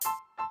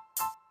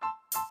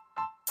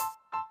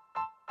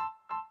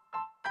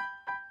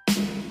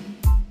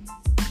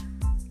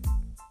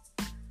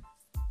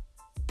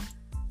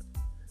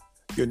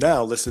You're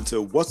now listening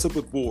to What's Up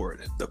with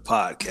Ward, the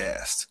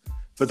podcast.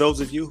 For those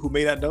of you who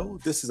may not know,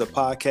 this is a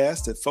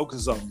podcast that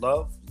focuses on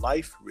love,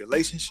 life,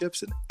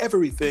 relationships, and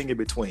everything in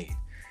between.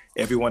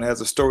 Everyone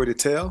has a story to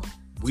tell.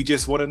 We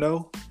just want to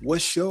know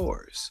what's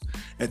yours.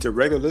 And to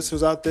regular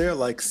listeners out there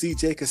like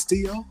CJ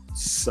Castillo,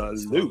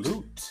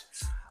 salute.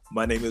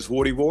 My name is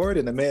Wardy Ward,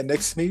 and the man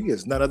next to me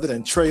is none other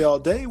than Trey All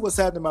Day. What's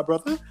happening, my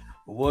brother?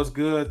 What's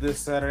good this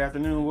Saturday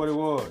afternoon, Wardy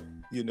Ward?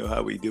 You know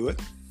how we do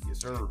it.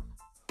 Yes, sir.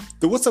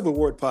 The What's Up with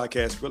Ward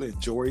podcast really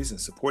enjoys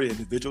and supports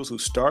individuals who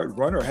start,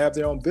 run, or have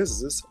their own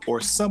businesses, or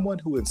someone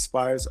who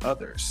inspires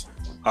others.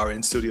 Our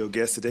in-studio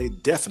guest today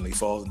definitely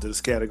falls into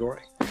this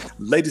category.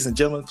 Ladies and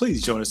gentlemen,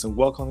 please join us in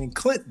welcoming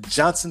Clint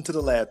Johnson to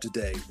the lab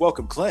today.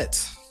 Welcome,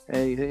 Clint.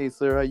 Hey,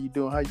 sir. How you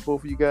doing? How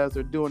both of you guys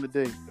are doing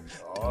today?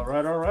 All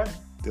right.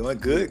 Doing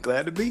good.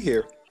 Glad to be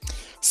here.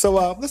 So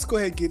let's go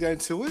ahead and get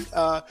into it.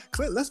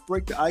 Clint, let's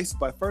break the ice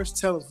by first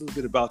telling us a little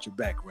bit about your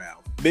background.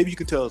 Maybe you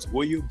can tell us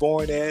where you were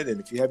born at, and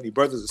if you have any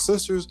brothers or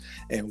sisters,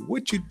 and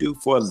what you do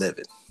for a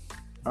living.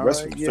 The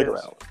rest we can figure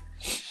out.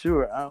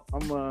 Sure. I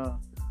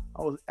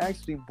was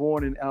actually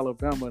born in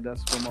Alabama.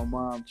 That's where my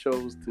mom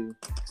chose to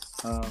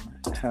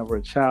have her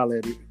child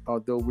at.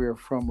 Although we're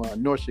from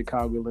North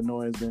Chicago,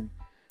 Illinois, and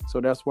so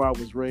that's where I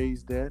was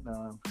raised at.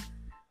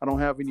 I don't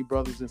have any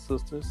brothers and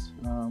sisters.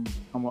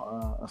 I'm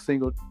a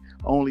single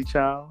only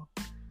child.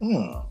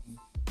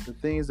 The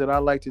things that I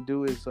like to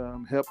do is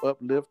help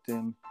uplift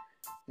and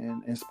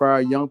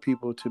inspire young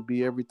people to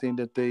be everything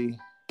that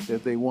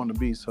they want to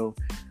be. So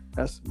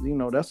that's a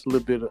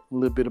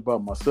little bit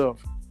about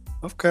myself.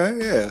 Okay,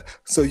 yeah.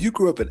 So you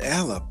grew up in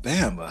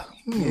Alabama.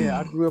 Yeah,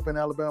 I grew up in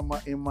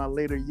Alabama in my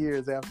later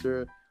years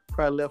after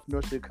probably left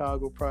North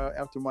Chicago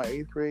after my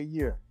 8th grade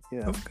year.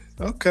 Yeah.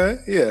 Okay,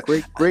 yeah.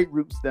 Great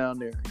roots down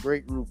there.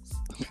 Great roots.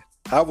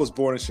 I was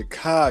born in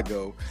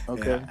Chicago.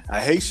 Okay. I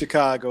hate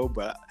Chicago,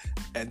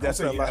 that's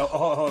hold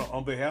on.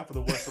 On behalf of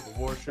the What's Up with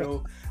Ward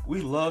show,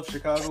 we love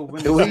Chicago,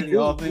 Windy City,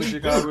 all things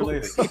Chicago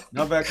related.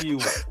 Now back to you.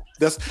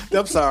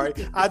 I'm sorry.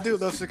 I do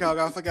love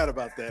Chicago. I forgot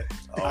about that.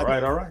 All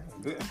right.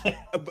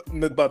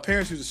 But my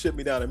parents used to ship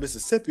me down to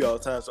Mississippi all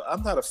the time, so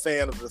I'm not a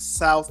fan of the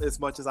South as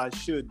much as I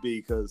should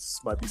be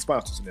because might be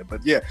sponsors in it.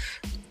 But yeah,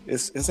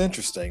 it's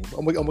interesting.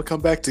 I'm gonna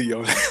come back to you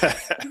on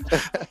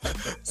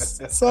that.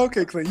 So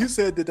okay, Clint, you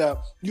said that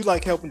you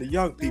like helping the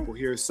young people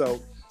here. So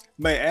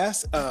may I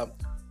ask,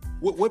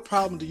 what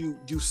problem do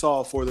you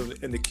solve for them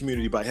in the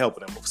community by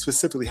helping them?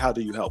 Specifically, how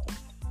do you help them?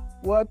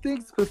 Well, I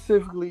think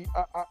specifically,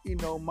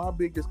 my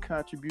biggest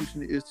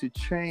contribution is to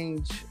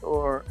change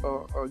or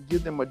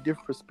give them a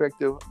different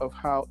perspective of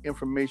how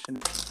information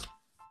is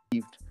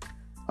received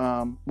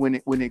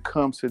when it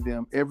comes to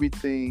them.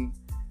 Everything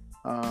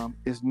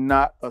is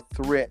not a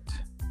threat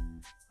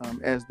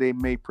as they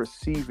may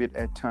perceive it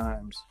at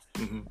times.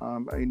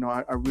 Mm-hmm.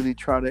 I really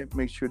try to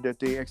make sure that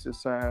they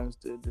exercise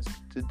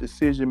the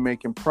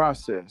decision-making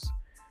process.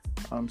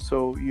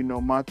 So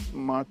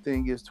my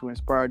thing is to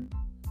inspire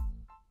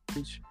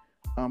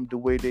the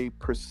way they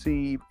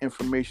perceive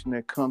information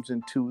that comes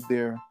into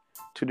their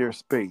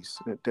space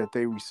that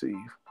they receive.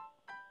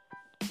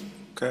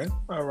 Okay,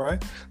 all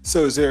right.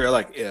 So is there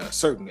like a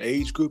certain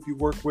age group you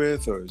work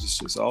with, or is this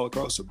just all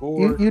across the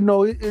board?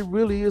 It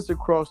really is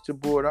across the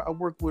board. I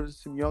work with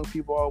some young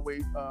people all the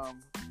way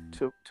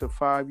to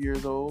 5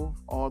 years old,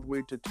 all the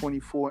way to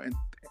 24,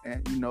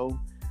 and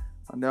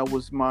that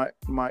was my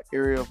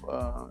area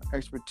of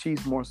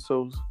expertise more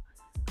so.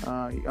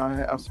 I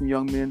have some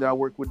young men that I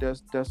work with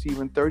that's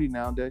even 30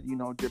 now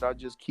that I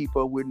just keep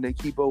up with, and they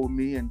keep up with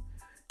me. And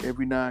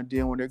every now and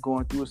then when they're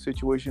going through a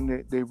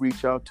situation, they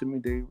reach out to me.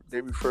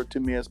 They refer to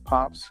me as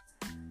Pops.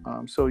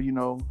 So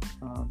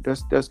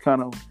that's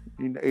kind of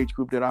the age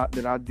group that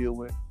I deal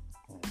with.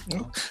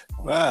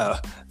 Wow,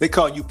 they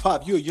call you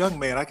Pop. You're a young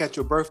man. I got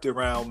your birthday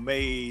around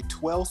May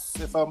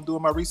 12th, if I'm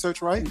doing my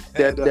research right.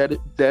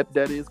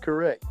 That is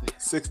correct.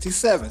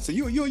 67. So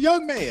you're a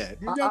young man.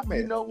 You're a young man.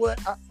 You know what?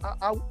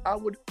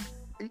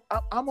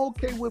 I'm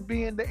okay with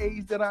being the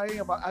age that I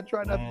am. I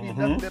try not to be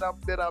nothing that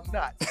I'm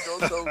not.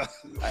 So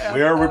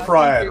we with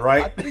pride,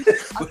 right? I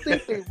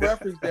think they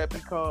reference that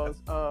because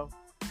of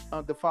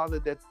the father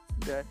that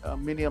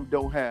many of them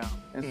don't have,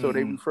 and so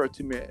they refer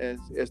to me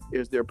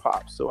as their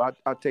pops. So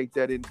I take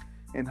that in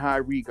high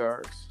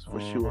regards for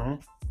sure.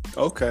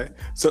 Okay,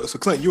 so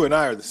Clint, you and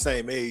I are the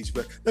same age,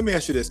 but let me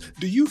ask you this: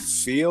 do you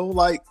feel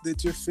like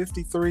that you're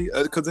 53?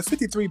 Because the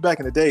 53 back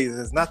in the day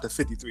is not the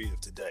 53 of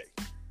today.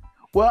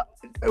 Well,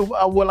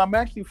 I'm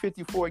actually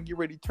 54 and get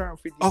ready to turn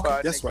 55.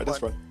 Okay, that's right.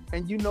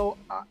 And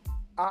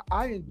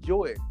I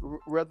enjoy it,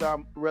 whether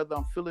I'm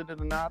feeling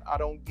it or not. I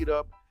don't get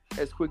up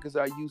as quick as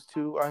I used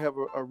to. I have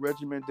a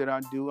regimen that I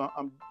do.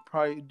 I'm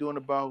probably doing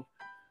about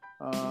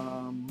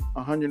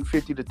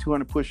 150 to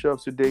 200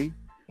 push-ups a day.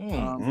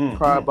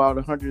 Probably about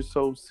 100 or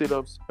so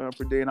sit-ups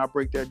per day, and I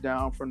break that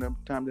down from the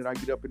time that I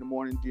get up in the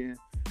morning, then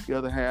the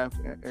other half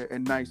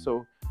at night.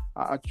 So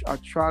I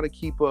try to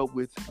keep up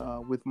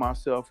with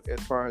myself as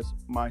far as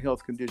my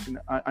health condition.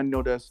 I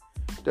know that's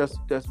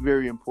that's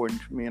very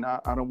important to me, and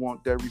I don't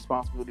want that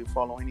responsibility to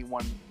fall on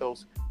anyone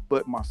else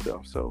but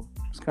myself. So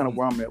it's kind of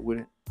where I'm at with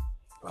it.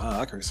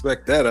 Wow, I can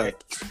respect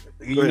that.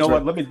 You know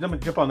what? Let me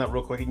jump on that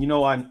real quick. You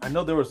know, I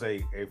know there was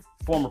a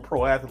former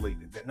pro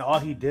athlete that all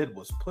he did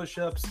was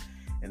push-ups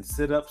and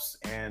sit-ups,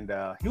 and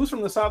he was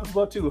from the South as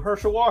well too.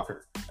 Herschel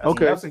Walker.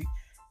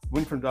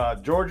 Went from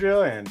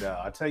Georgia, and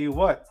I tell you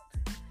what,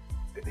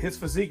 his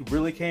physique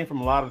really came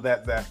from a lot of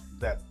that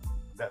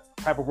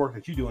type of work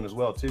that you're doing as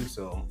well too.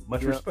 So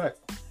much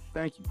respect.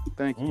 Thank you.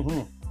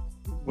 Mm-hmm.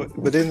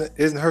 But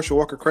isn't Herschel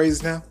Walker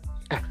crazy now?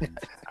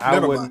 I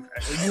wouldn't.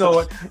 You know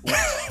what?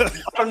 I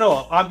don't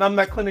know. I'm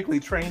not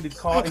clinically trained to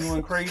call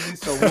anyone crazy,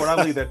 so Ward,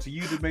 I leave that to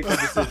you to make the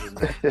decision.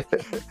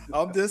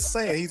 I'm just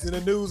saying he's in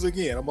the news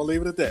again. I'm gonna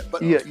leave it at that.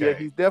 But he's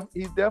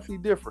definitely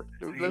different.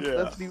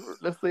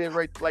 Let's say it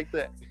right like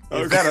that.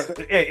 Is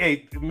that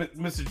hey,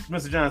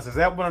 Mr. Johnson? Is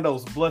that one of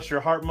those bless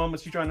your heart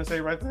moments you're trying to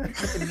say right there?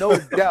 No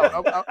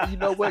doubt. You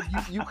know what?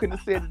 You couldn't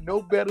have said it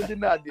no better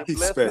than I did. He's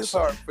bless special. his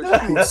heart for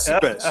sure. He's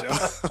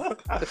special.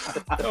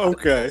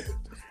 Okay.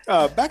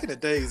 Back in the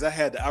days, I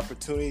had the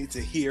opportunity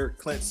to hear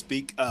Clint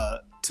speak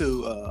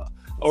to an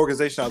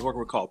organization I was working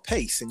with called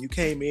PACE, and you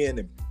came in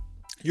and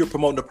you were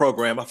promoting the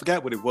program. I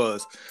forgot what it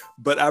was,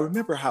 but I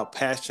remember how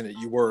passionate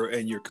you were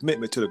and your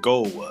commitment to the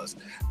goal was.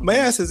 May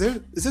I ask, is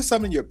there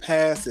something in your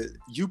past that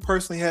you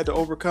personally had to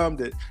overcome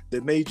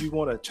that made you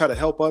want to try to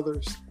help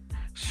others?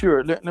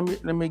 Sure. Let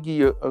me give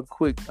you a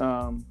quick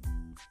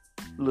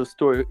little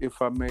story,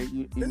 if I may.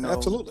 You know,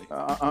 absolutely.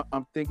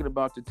 I'm thinking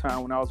about the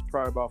time when I was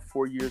probably about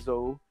 4 years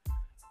old.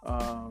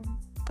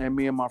 And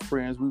me and my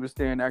friends, we were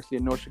staying actually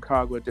in North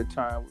Chicago at that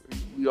time.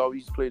 We always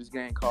used to play this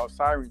game called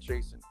Siren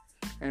Chasing.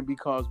 And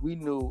because we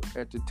knew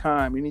at the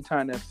time,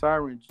 anytime that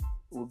siren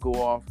would go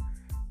off,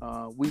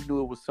 we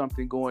knew it was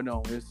something going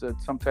on. It's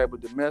some type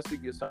of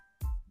domestic, it's a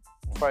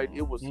fight,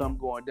 it was something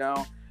going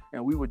down.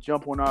 And we would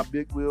jump on our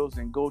big wheels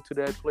and go to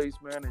that place,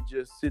 man, and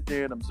just sit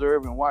there and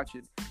observe and watch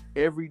it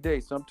every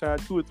day,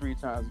 sometimes 2 or 3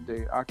 times a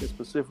day. I can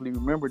specifically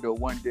remember, though,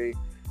 one day,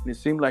 and it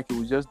seemed like it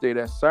was just day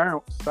that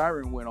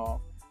siren went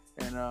off.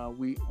 And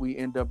we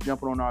end up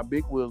jumping on our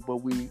big wheels, but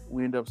we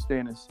end up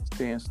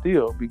staying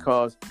still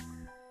because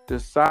the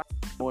siren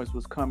noise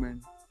was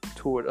coming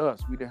toward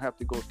us. We didn't have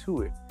to go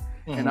to it.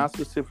 Mm-hmm. And I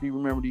specifically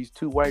remember these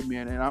 2 white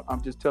men, and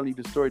I'm just telling you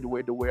the story the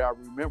way I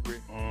remember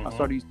it. Mm-hmm. I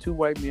saw these 2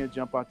 white men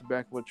jump out the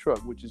back of a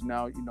truck, which is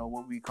now,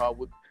 what we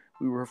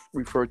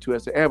refer to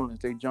as the ambulance.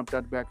 They jumped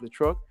out the back of the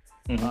truck.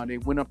 Mm-hmm. They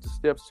went up the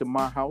steps to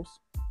my house.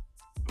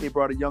 They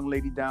brought a young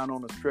lady down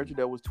on a stretcher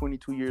that was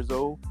 22 years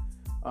old.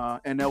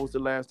 And that was the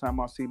last time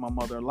I see my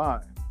mother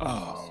alive.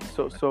 Oh.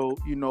 So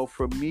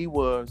for me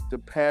was the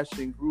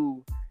passion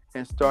grew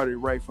and started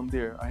right from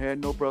there. I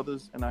had no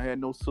brothers and I had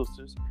no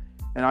sisters.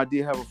 And I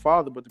did have a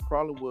father, but the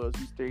problem was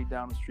he stayed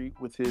down the street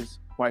with his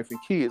wife and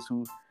kids,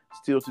 who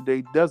still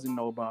today doesn't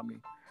know about me.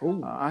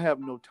 I have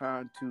no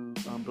time to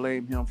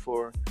blame him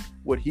for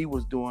what he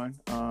was doing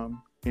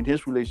in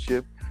his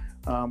relationship.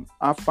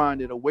 I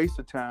find it a waste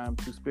of time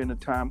to spend the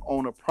time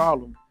on a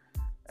problem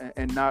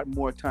and not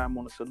more time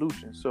on a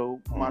solution. So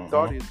my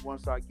thought is,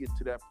 once I get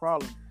to that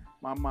problem,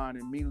 my mind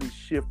immediately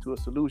shift to a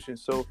solution.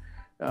 So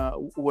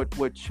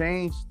what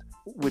changed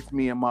with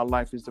me in my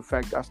life is the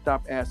fact I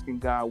stopped asking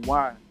God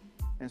why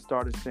and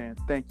started saying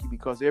thank you,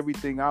 because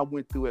everything I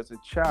went through as a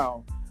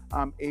child,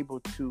 I'm able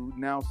to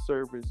now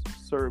serve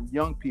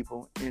young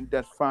people and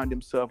that find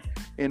themselves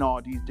in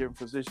all these different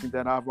positions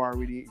that I've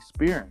already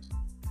experienced.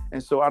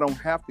 And so I don't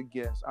have to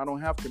guess. I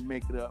don't have to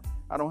make it up.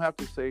 I don't have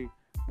to say,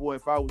 boy,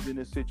 if I was in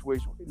this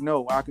situation.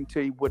 No, I can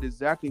tell you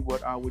exactly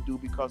what I would do,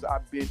 because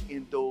I've been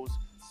in those,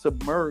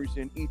 submerged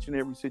in each and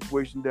every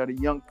situation that a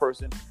young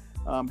person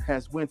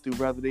has went through,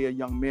 whether they're a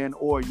young man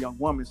or a young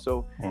woman.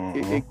 So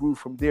it grew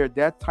from there.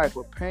 That type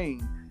of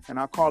pain, and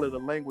I call it a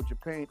language of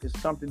pain, is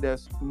something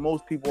that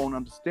most people won't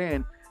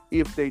understand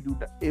if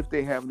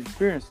they haven't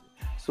experienced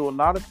it. So a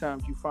lot of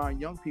times you find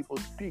young people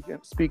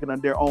speaking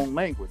in their own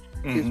language.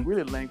 It's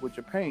really language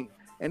of pain.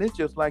 And it's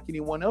just like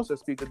anyone else that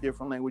speaks a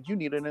different language. You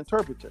need an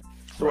interpreter.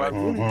 So I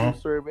really do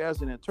serve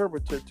as an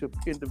interpreter to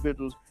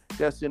individuals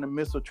that's in the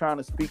midst of trying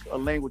to speak a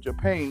language of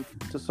pain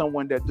to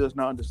someone that does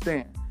not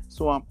understand.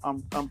 So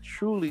I'm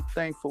truly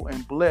thankful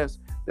and blessed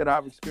that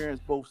I've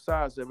experienced both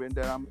sides of it, and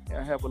that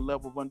I have a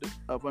level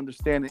of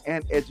understanding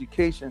and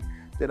education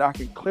that I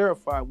can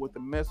clarify what the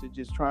message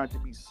is trying to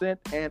be sent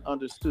and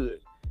understood,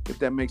 if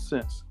that makes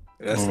sense.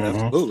 Yes,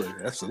 absolutely.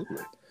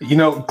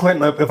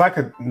 Clinton, if I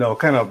could,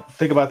 kind of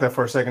think about that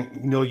for a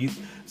second.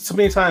 So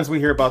many times we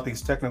hear about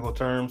these technical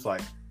terms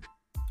like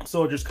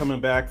soldiers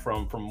coming back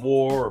from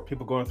war, or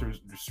people going through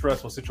a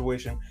stressful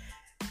situation.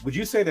 Would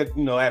you say that,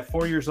 at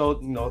 4 years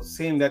old,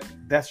 seeing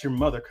that's your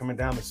mother coming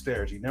down the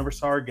stairs, you never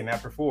saw her again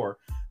after 4,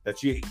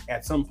 that you,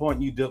 at some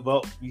point you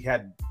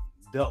had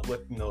dealt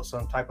with,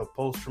 some type of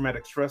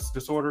post-traumatic stress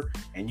disorder,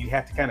 and you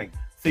had to kind of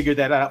figure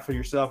that out for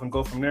yourself and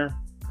go from there?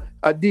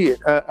 I did,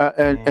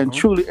 and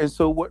truly, and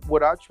so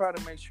what I try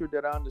to make sure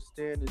that I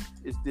understand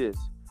is this: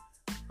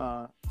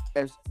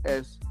 as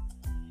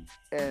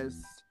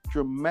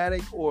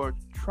dramatic or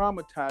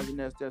traumatizing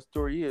as that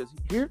story is,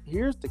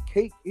 here's the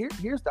cake.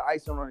 Here's the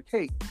icing on the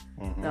cake.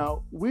 Mm-hmm.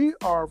 Now, we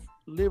are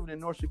living in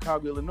North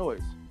Chicago, Illinois.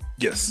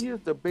 Yes. She is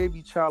the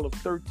baby child of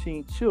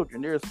 13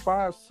 children. There's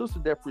 5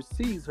 sisters that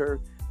precedes her,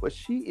 but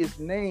she is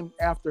named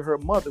after her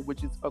mother,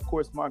 which is, of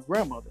course, my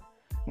grandmother.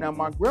 Now,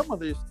 my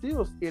grandmother is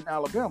still in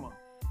Alabama.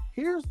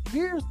 Here's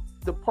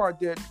the part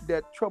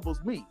that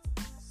troubles me.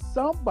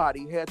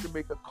 Somebody had to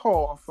make a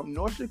call from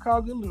North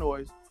Chicago,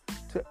 Illinois,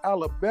 to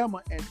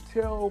Alabama and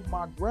tell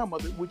my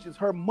grandmother, which is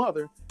her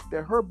mother,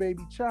 that her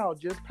baby child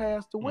just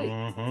passed away.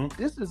 Mm-hmm.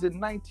 This is in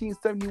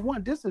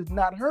 1971. This is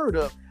not heard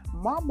of.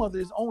 My mother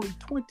is only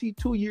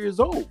 22 years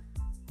old.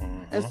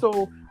 Mm-hmm. And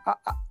so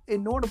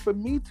in order for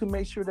me to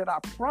make sure that I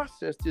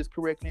process this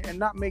correctly and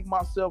not make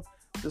myself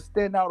to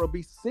stand out or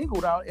be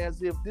singled out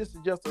as if this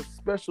is just a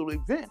special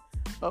event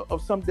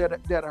of something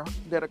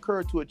that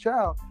occurred to a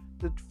child,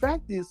 the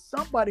fact is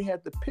somebody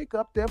had to pick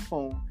up their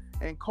phone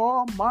and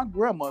call my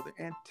grandmother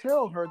and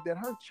tell her that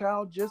her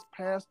child just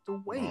passed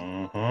away.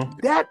 Mm-hmm.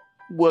 That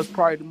was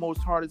probably the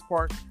most hardest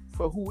part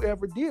for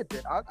whoever did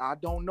that. I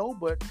don't know,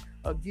 but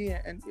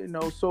again,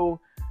 and so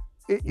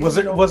was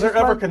there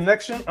ever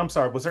connection? I'm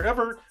sorry. Was there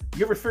ever,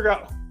 you ever figure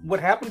out what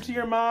happened to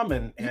your mom?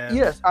 And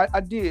yes, I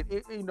did.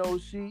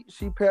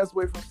 She passed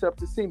away from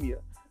septicemia.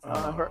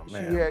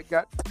 She had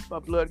got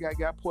blood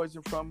got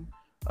poisoned from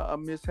a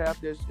mishap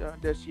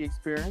that she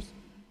experienced.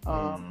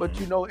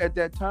 But at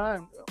that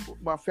time,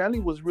 my family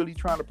was really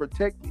trying to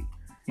protect me.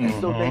 And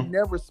so they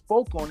never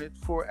spoke on it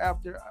for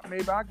after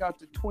maybe I got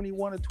to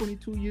 21 or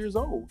 22 years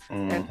old.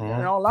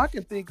 And all I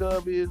can think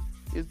of is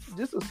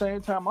this the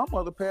same time my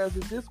mother passed,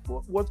 is this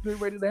what's been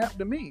ready to happen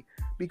to me?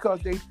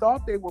 Because they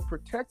thought they were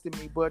protecting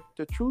me, but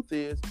the truth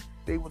is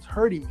they was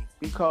hurting me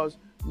because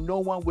no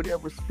one would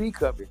ever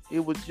speak of it. It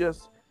was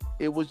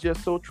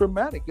just so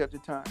traumatic at the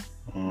time.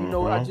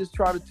 I just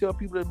try to tell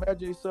people to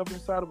imagine yourself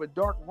inside of a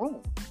dark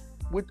room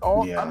with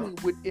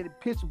in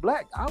pitch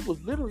black. I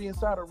was literally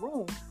inside a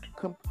room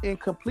in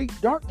complete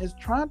darkness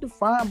trying to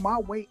find my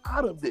way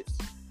out of this.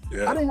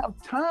 Yeah. I didn't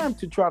have time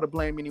to try to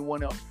blame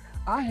anyone else.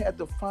 I had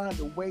to find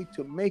a way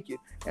to make it.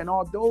 And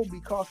although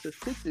because the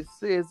statistics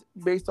says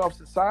based off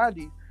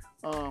society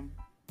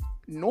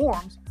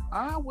norms,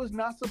 I was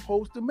not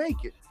supposed to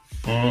make it.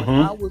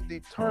 I was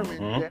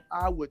determined that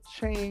I would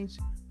change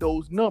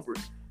those numbers.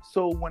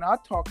 So when I'm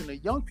talking to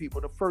young people,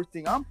 the first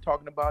thing I'm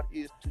talking about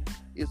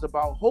is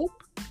about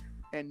hope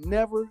and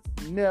never,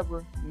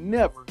 never,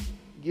 never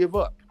give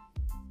up.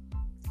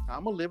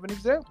 I'm a living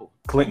example.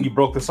 Clinton, you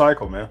broke the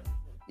cycle, man.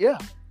 Yeah.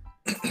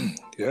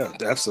 Yeah,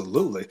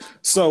 absolutely.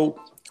 So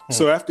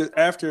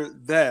after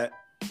that,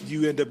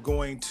 you end up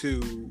going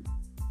to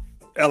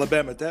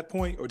Alabama at that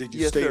point, or did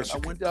you stay? Yes, sir.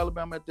 I went to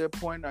Alabama at that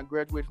point. I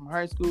graduated from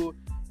high school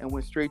and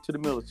went straight to the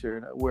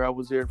military, where I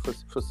was there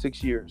for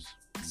 6 years.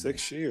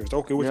 6 years.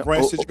 Okay, which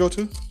branch did you go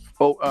to?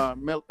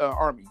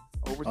 Army,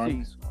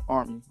 overseas.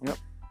 Army. Yep.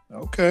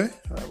 Okay,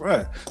 all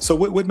right. So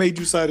what made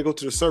you decide to go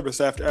to the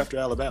service after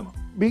Alabama?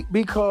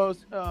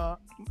 Because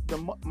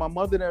my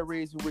mother that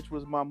raised me, which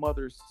was my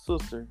mother's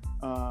sister,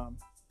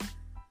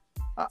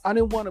 I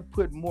didn't want to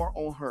put more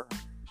on her.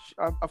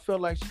 I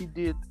felt like she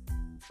did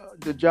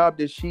the job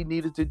that she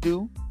needed to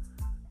do.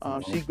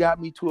 She got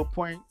me to a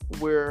point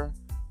where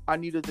I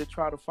needed to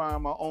try to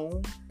find my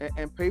own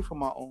and pay for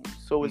my own.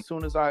 So as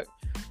soon as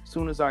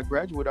I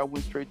graduated, I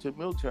went straight to the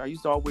military. I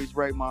used to always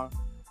write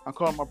I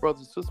call them my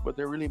brothers and sisters, but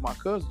they're really my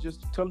cousins,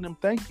 just telling them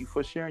thank you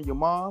for sharing your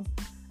mom.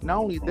 Not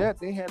only that,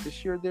 they had to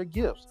share their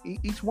gifts.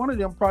 Each one of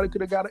them probably could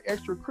have got an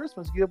extra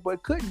Christmas gift,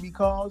 but couldn't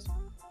because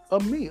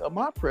of me, of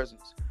my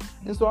presence.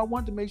 And so I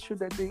wanted to make sure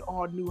that they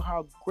all knew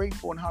how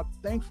grateful and how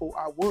thankful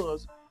I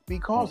was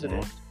because of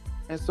that.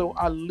 And so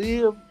I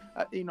lived,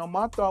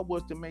 my thought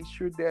was to make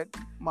sure that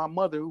my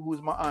mother, who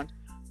was my aunt,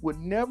 would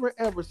never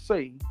ever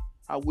say,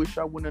 I wish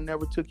I wouldn't have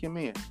never took him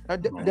in.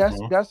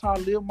 That's how I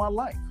lived my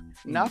life.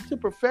 Not to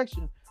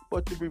perfection,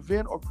 but to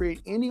prevent or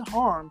create any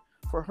harm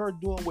for her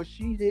doing what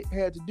she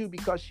had to do,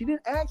 because she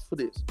didn't ask for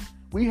this.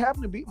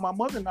 My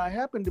mother and I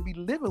happened to be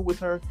living with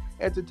her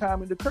at the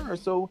time it occurred.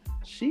 So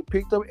she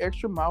picked up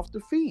extra mouth to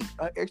feed,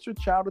 an extra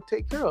child to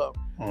take care of.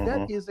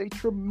 That is a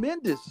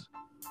tremendous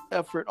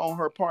effort on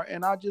her part.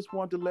 And I just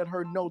wanted to let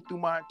her know through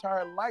my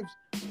entire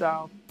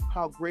lifestyle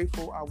how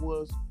grateful I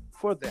was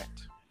for that.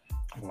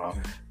 Wow.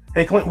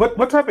 Hey, Clint,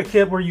 what type of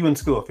kid were you in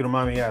school, if you don't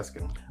mind me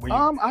asking?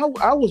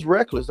 I was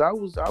reckless. I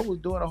was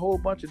doing a whole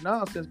bunch of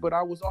nonsense, but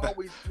I was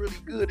always really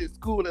good at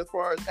school as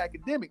far as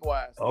academic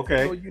wise.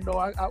 Okay. So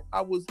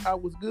I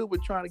was good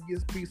with trying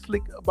to be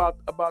slick about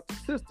the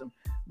system,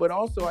 but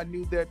also I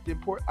knew that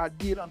I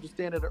did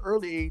understand at an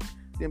early age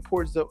the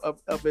importance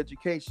of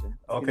education.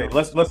 Okay,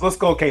 let's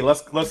go. Okay,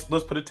 let's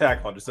put a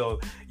tack on it. So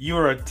you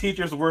were a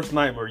teacher's worst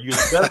nightmare. You were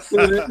the best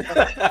student,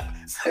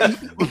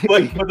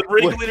 but the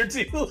ringleader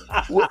too.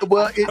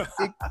 well,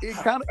 it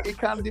kind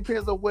of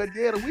depends on what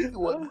day of the week it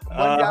was. One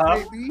guy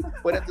may be,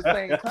 but at the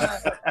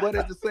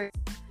same time,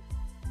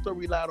 so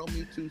relied on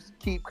me to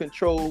keep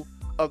control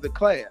of the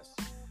class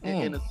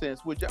in a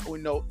sense. Which we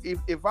know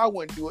if I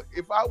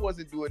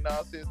wasn't doing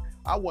nonsense,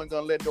 I wasn't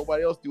gonna let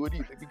nobody else do it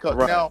either, because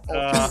Right. now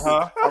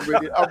on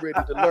Tuesday, I'm ready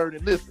to learn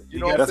and listen. You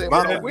know what I'm saying?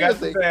 But on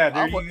Wednesday,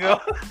 there you go.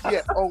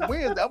 on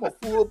Wednesday, I'm a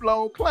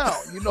full-blown clown.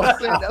 You know what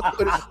I'm saying? That's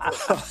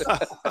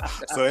what it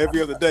is. So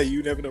every other day,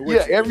 you never know what.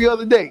 Yeah, every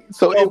other day.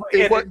 So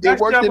it worked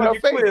in her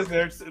favor.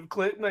 There,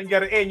 Clint. Now you got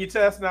to end your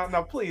test.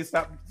 Now, please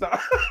stop.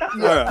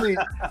 Yeah, please,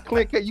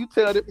 Clint, can you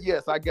tell them?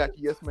 Yes, I got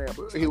you. Yes, ma'am.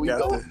 But here we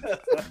go.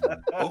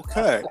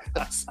 Okay.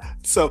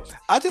 So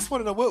I just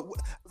want to know what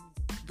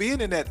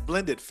being in that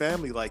blended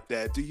family like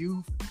that, do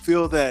you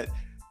feel that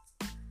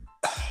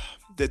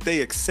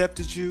they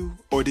accepted you,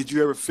 or did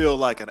you ever feel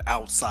like an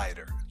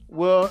outsider?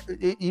 Well,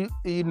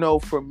 you know,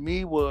 for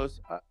me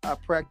was I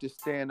practiced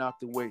staying out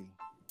the way.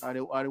 I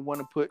didn't want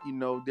to put, you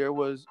know, there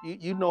was,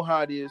 you know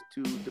how it is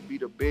to be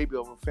the baby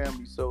of a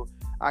family. So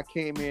I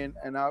came in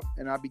and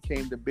I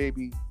became the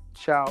baby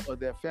child of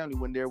that family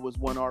when there was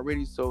one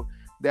already. So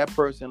that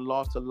person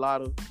lost a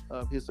lot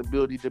of his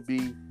ability to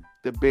be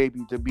the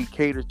baby, to be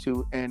catered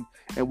to. And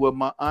what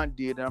my aunt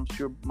did, and I'm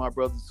sure my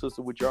brother and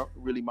sister, which are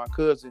really my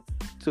cousin,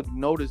 took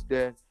notice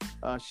that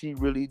she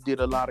really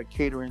did a lot of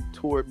catering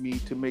toward me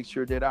to make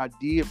sure that I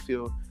did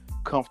feel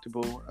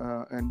comfortable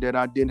and that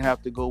I didn't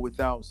have to go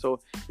without.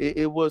 So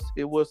it was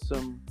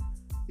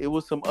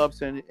some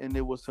ups and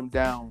it was some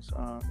downs.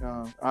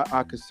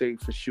 I could say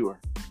for sure.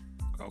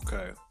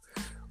 Okay.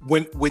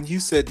 When you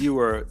said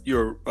you're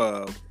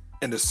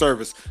in the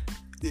service,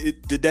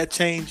 did that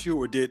change you,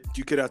 or did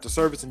you get out the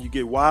service and you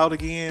get wild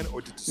again,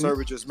 or did the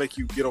service just make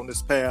you get on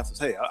this path and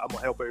say, hey, I'm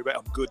gonna help everybody,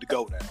 I'm good to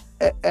go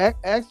now?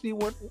 Actually,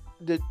 when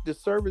the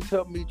service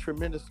helped me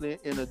tremendously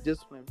in a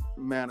disciplined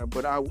manner,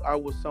 but I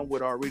was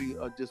somewhat already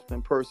a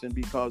disciplined person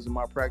because of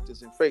my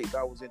practice in faith.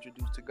 I was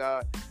introduced to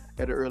God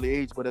at an early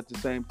age, but at the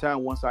same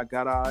time, once I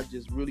got out, I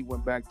just really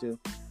went back to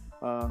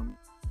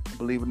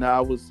believe it or not,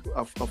 I was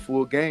a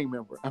full gang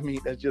member. I mean,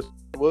 that's just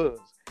what it was.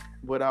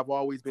 But I've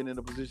always been in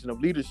a position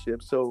of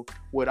leadership. So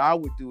what I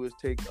would do is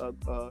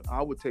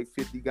I would take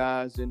 50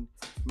 guys and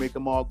make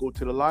them all go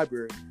to the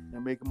library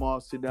and make them all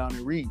sit down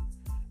and read.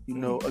 You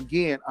know,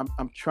 again,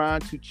 I'm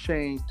trying to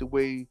change the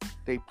way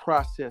they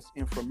process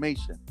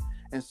information.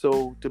 And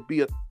so to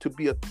be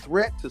a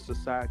threat to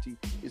society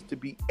is to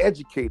be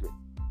educated.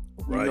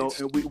 Right. You know,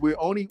 and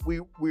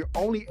we're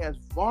only as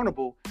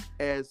vulnerable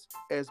as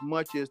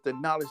much as the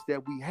knowledge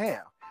that we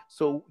have.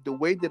 So the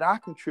way that I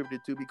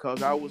contributed to,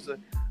 because I would say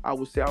I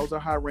was a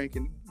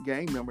high-ranking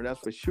gang member,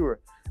 that's for sure,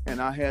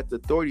 and I had the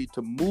authority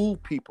to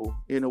move people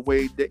in a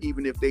way that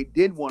even if they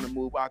didn't want to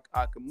move, I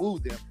could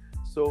move them.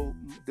 So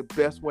the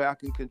best way I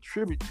can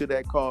contribute to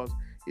that cause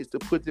is to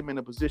put them in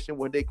a position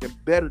where they can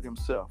better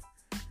themselves.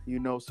 You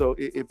know, so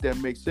if that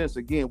makes sense,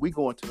 again, we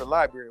going to the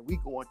library, we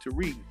going to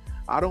read.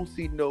 I don't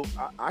see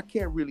I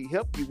can't really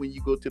help you when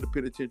you go to the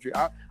penitentiary.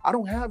 I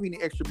don't have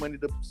any extra money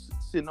to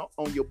send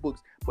on your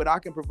books, but I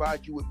can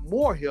provide you with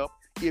more help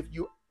if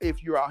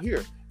you're out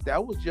here.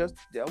 That was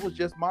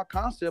just my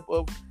concept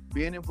of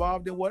being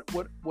involved in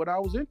what I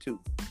was into.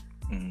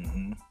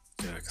 Mm-hmm.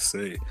 Yeah, I can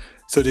see.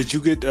 So did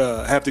you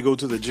have to go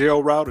to the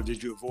jail route, or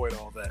did you avoid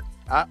all that?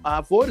 I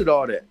avoided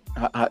all that.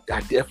 I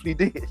definitely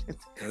did.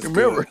 That's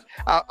Remember, good.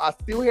 I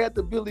still had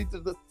the ability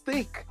to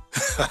think,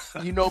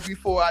 you know,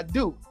 before I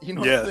do. You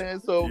know what I'm saying?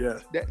 So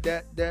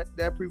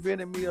that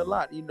prevented me a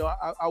lot. You know,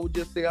 I would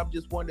just say I'm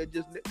just one that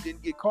just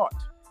didn't get caught.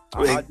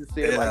 I just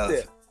say it like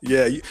that.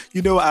 Yeah,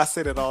 you know, I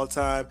say that all the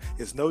time.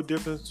 It's no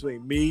difference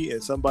between me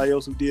and somebody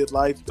else who did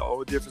life. The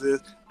only difference is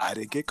I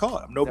didn't get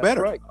caught. I'm no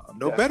better. Right. I'm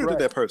no better than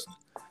that person.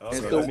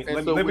 Okay.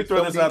 Let me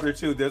throw this out there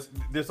too.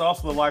 There's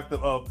also the life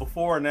of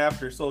before and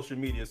after social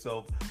media.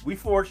 So we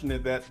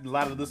fortunate that a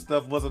lot of this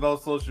stuff wasn't on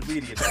social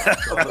media now.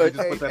 So let me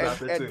just put that out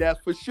there too. And that's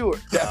for sure.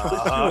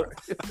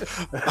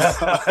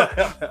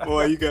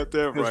 Boy, you got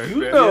that right.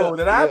 You know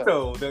that I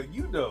know that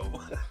you know.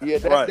 Yeah,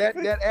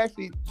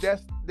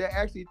 that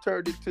actually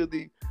turned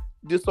into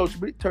this social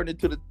media turned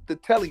into the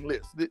telling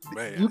list.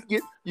 You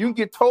can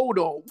get told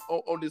on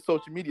this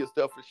social media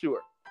stuff for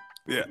sure.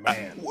 Yeah,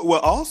 man. Well,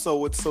 also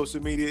with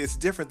social media, it's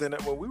different than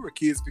when we were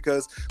kids,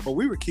 because when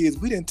we were kids,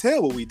 we didn't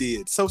tell what we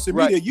did. Social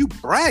media, you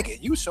bragging,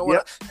 you showing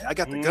up. Hey, I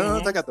got the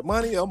guns, I got the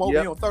money. I'm over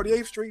here on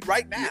 38th Street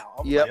right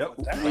now.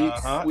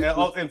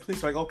 And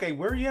police like, okay,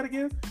 where are you at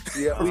again?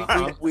 Yeah,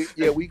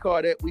 we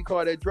call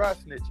that dry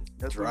snitching.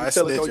 That's dry when you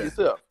tell it on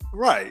yourself.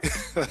 Right.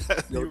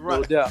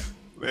 No doubt.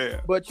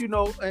 Man. But you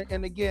know,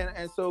 and again,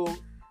 and so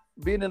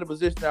being in the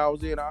position I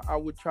was in, I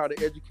would try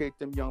to educate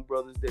them young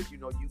brothers that, you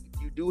know,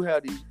 you do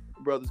have these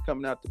brothers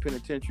coming out the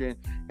penitentiary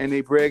and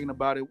they bragging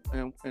about it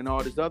and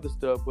all this other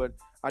stuff, but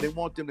I didn't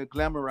want them to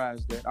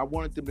glamorize that. I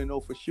wanted them to know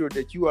for sure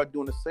that you are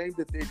doing the same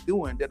that they're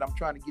doing, that I'm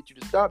trying to get you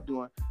to stop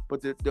doing,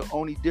 but the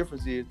only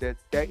difference is that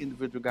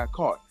individual got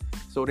caught.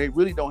 So they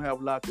really don't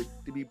have a lot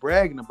to be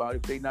bragging about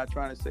if they're not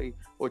trying to say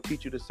or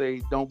teach you to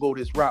say, don't go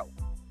this route.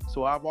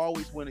 So I've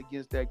always went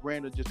against that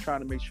grain of just trying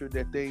to make sure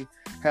that they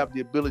have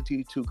the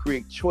ability to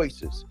create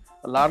choices.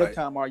 A lot of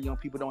time, our young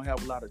people don't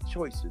have a lot of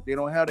choices. They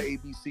don't have the A,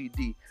 B, C,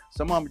 D.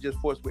 Some of them are just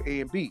forced with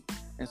A and B.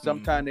 And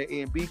sometimes the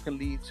A and B can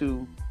lead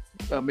to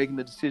making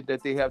the decision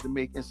that they have to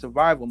make in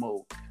survival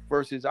mode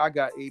versus I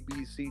got A,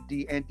 B, C,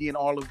 D, and then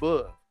all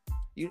above.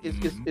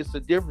 It's a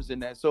difference in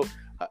that. So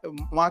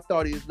my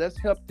thought is let's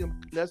help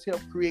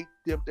create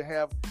them to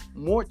have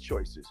more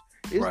choices.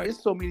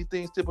 It's so many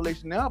things,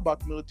 stipulation now about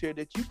the military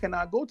that you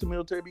cannot go to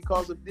military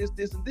because of this,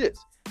 and this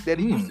that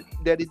it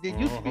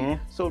used to be.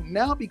 So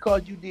now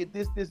because you did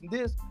this, and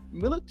this,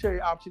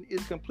 military option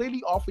is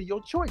completely off of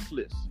your choice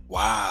list.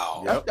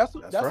 Wow, that's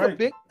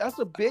right. That's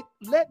a big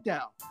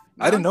letdown.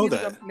 Now I didn't know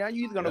that. Now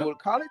you're either going to go to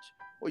college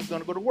or you're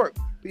going to go to work.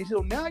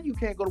 So now you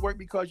can't go to work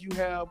because you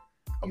have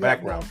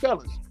background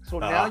felons. So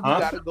now you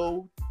got to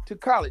go to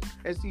college.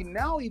 And see,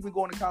 now even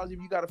going to college, if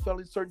you got a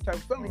felony, certain type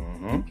of felony,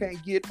 you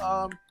can't get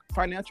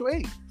financial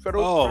aid,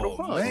 federal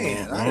funds.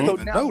 Man, I didn't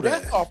even know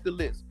that. That's off the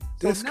list.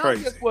 So this now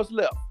crazy. Guess what's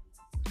left?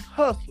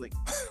 Hustling.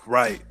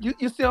 Right. You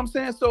see what I'm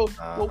saying? So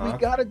what we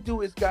got to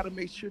do is got to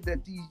make sure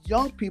that these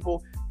young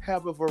people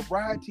have a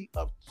variety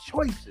of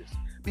choices.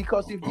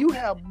 Because if you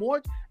have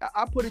more,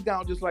 I put it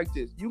down just like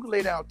this. You can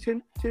lay down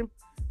 10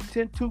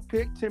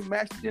 toothpicks, 10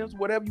 match stems,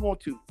 whatever you want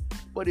to.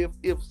 But if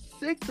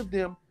 6 of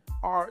them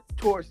are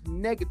towards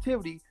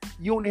negativity,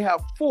 you only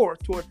have 4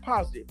 towards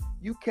positive.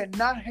 You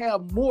cannot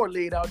have more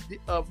laid out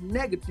of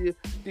negative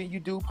than you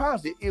do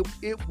positive.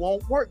 It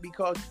won't work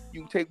because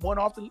you can take one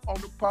off on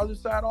the positive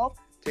side off,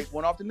 take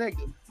one off the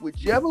negative.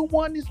 Whichever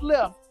one is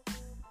left,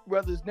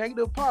 whether it's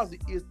negative or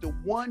positive, is the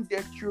one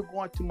that you're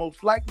going to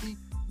most likely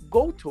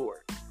go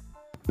toward.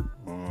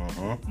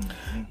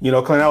 You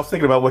know, Clint, I was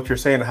thinking about what you're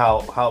saying,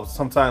 how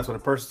sometimes when a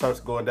person starts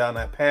going down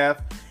that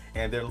path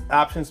and their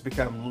options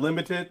become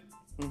limited,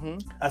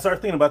 I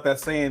started thinking about that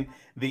saying,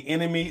 the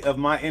enemy of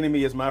my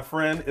enemy is my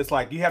friend. It's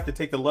like you have to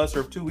take the lesser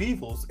of two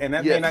evils, and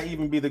that may not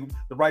even be the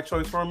right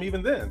choice for them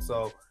even then.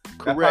 So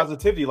that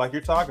positivity, like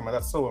you're talking about,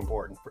 that's so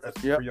important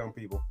for young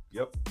people.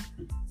 Yep.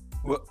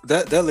 Well,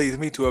 that leads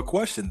me to a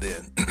question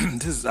then. I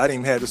didn't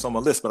even have this on my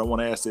list, but I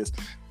want to ask this.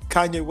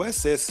 Kanye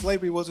West says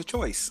slavery was a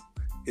choice.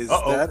 Is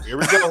that here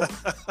we go?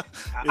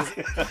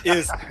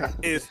 Is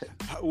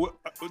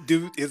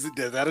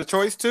that a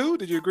choice too?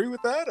 Did you agree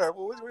with that, or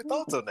what were your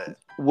thoughts on that?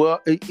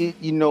 Well,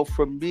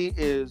 for me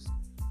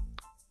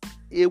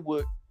it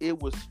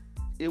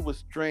would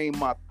strain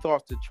my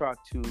thoughts to try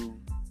to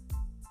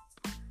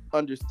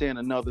understand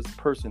another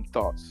person's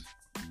thoughts.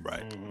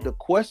 Right. The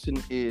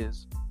question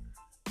is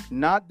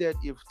not that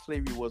if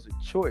slavery was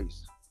a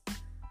choice,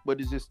 but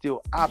is it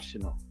still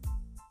optional?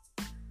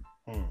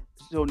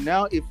 So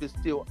now if it's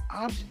still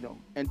optional,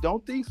 and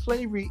don't think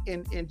slavery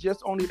in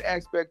just only the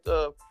aspect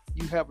of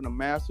you having a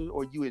master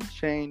or you in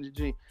chains,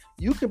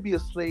 you can be a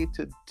slave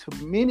to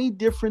many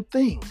different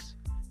things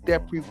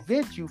that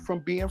prevent you from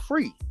being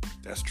free.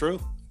 That's true.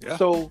 Yeah.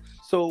 So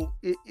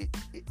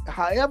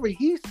however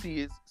he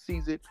sees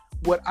it,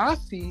 what I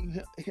see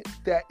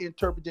that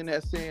interpreting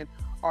as saying,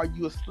 are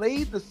you a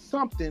slave to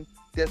something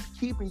that's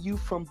keeping you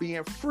from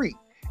being free?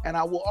 And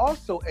I will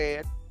also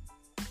add,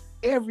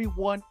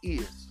 everyone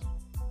is.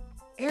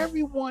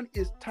 Everyone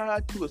is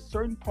tied to a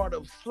certain part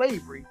of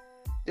slavery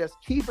that's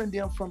keeping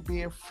them from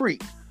being free.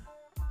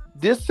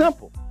 This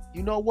simple.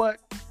 You know what?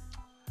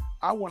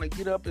 I want to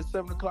get up at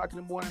 7 o'clock in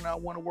the morning and I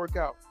want to work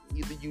out.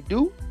 Either you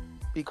do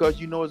because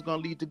you know it's going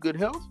to lead to good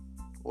health,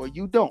 or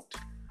you don't.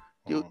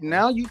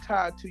 Now you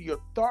tied to your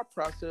thought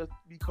process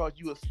because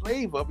you're a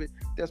slave of it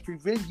that's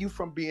preventing you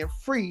from being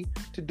free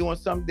to doing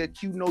something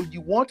that you know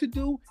you want to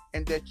do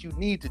and that you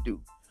need to do.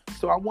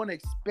 So I want to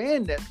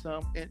expand that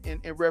some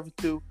in reference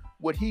to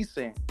what he's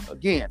saying.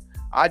 Again,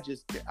 I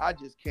just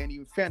can't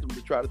even fathom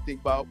to try to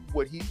think about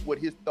what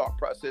his thought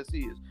process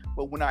is.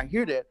 But when I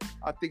hear that,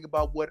 I think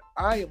about what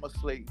I am a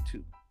slave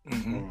to.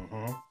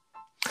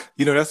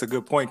 You know, that's a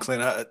good point,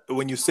 Clint.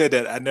 When you said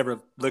that, I never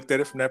looked at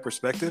it from that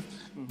perspective.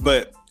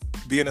 But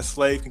being a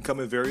slave can come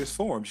in various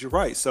forms. You're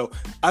right. So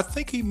I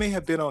think he may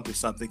have been onto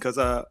something, because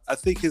I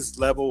think his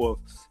level of,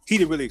 he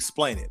didn't really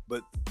explain it,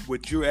 but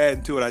what you're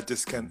adding to it,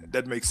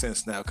 that makes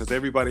sense now, because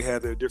everybody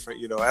had their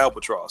different,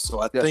 albatross. So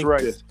I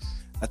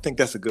think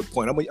that's a good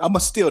point. I'm gonna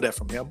steal that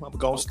from him. I'm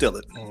gonna steal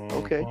it.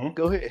 Okay,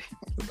 go ahead.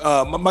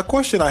 My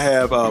question I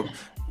have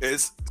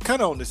is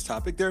kind of on this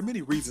topic. There are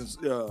many reasons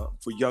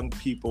for young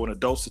people and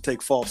adults to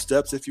take false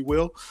steps, if you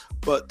will.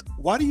 But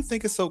why do you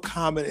think it's so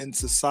common in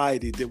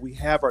society that we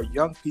have our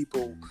young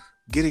people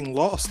getting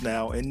lost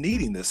now and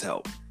needing this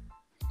help?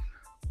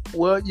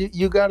 Well,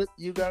 you gotta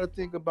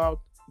think about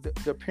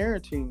the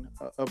parenting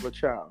of a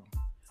child.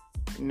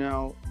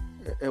 Now,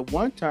 at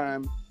one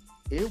time,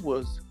 it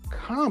was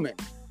common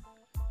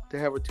to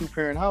have a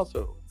 2-parent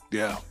household.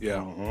 Yeah.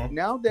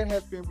 Now that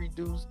has been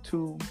reduced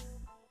to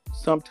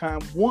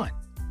sometime 1.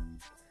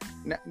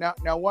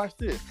 Now watch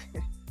this.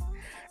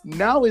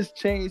 Now it's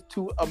changed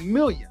to 1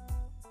 million.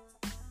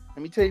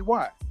 Let me tell you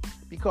why.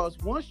 Because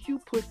once you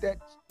put that,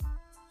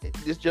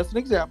 this is just an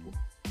example.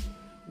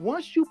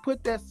 Once you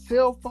put that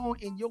cell phone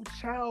in your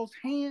child's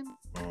hand,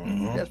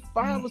 that's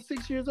 5 or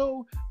 6 years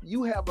old,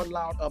 you have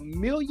allowed 1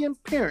 million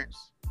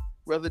parents,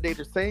 whether they're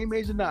the same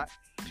age or not,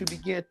 to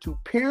begin to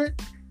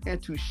parent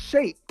and to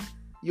shape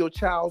your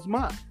child's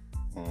mind.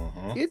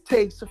 It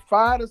takes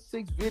 5 to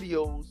 6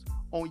 videos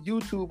on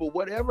YouTube or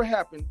whatever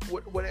happened,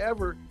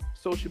 whatever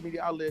social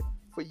media outlet,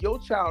 for your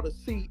child to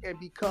see and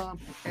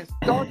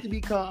start to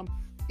become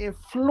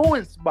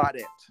influenced by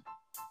that.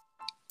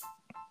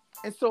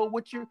 And so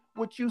what you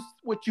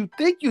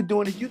think you're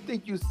doing is you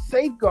think you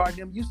safeguard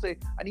them. You say,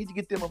 I need to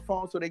get them a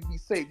phone so they can be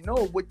safe.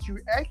 No, what you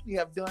actually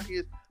have done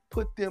is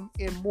put them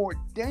in more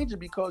danger,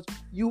 because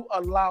you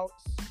allow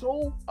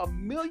a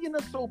million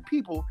or so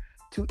people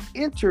to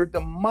enter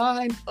the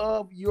mind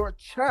of your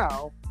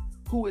child,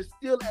 who is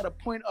still at a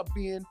point of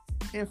being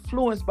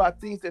influenced by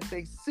things that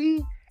they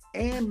see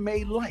and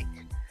may like.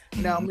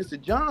 Now,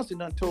 Mr. Johnson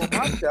done told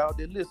my child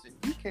that, listen,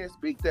 you can't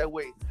speak that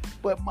way.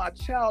 But my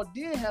child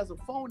then has a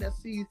phone that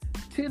sees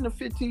 10 to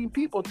 15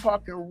 people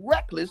talking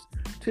reckless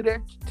to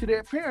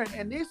their parent,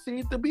 and they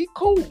seem to be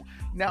cool.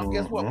 Now,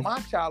 guess what? My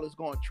child is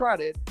going to try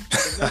that.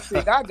 The next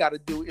thing I got to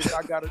do is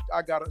I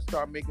gotta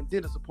start making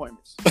dentist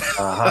appointments.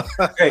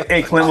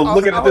 Hey, Clint,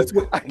 look at this.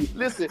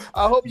 Listen,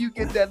 I hope you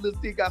get that little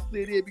thing I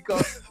slid in,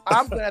 because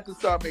I'm going to have to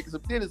start making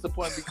some dentist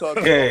appointments, because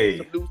there's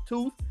some loose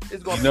tooth,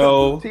 it's going to be some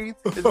loose teeth,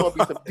 it's going to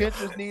be some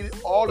dentures needed,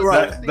 all of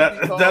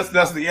that.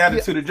 That's the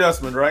attitude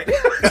adjustment, right?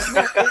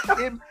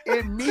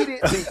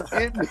 Immediately.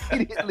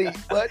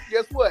 But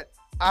guess what?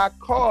 I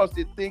caused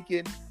it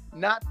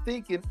not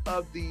thinking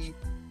of the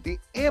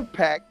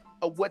impact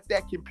of what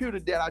that computer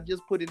that I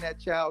just put in that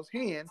child's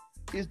hand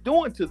is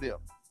doing to them.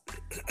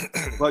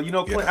 Well,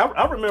 Clint,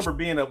 I remember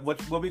being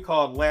what we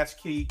call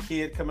latchkey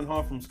kid coming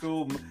home from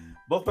school.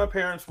 Both my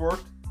parents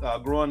worked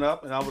growing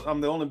up, and I'm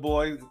the only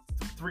boy,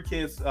 3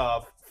 kids,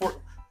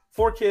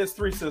 4 kids,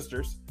 3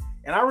 sisters.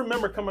 And I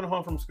remember coming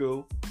home from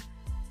school.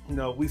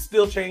 We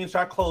still changed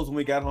our clothes when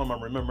we got home.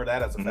 I remember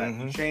that as a fact.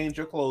 You changed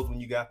your clothes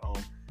when you got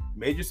home,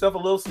 made yourself a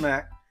little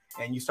snack,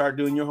 and you start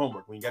doing your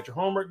homework. When you got your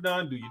homework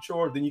done, do your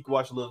chores, then you can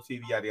watch a little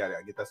TV, yada, yada,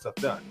 get that stuff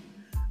done.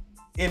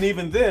 And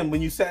even then, when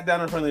you sat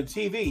down in front of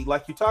the TV,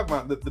 like you talk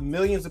about, the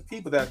millions of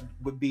people that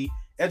would be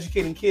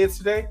educating kids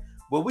today,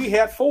 well, we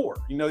had 4,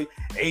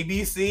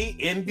 ABC,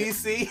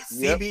 NBC,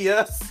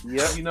 CBS,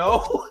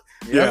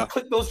 Yeah.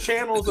 Click those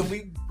channels and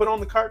we put on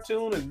the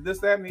cartoon and this,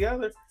 that, and the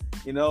other.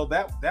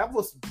 That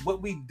was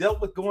what we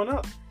dealt with growing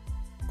up.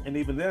 And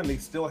even then, they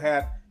still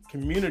had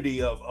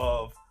community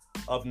of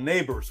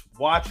neighbors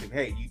watching.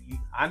 Hey,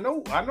 I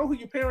know who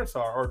your parents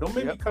are, or don't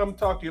make me come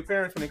talk to your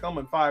parents when they come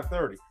at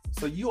 5:30.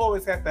 So you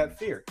always have that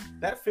fear.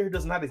 That fear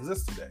does not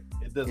exist today.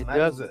 It does not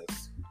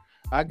exist.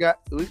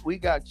 We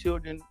got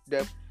children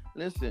that,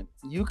 listen,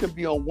 you can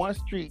be on one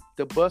street,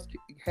 the bus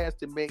has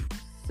to make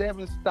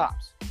 7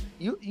 stops.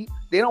 They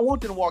don't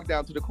want them to walk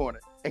down to the corner.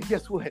 And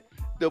guess what?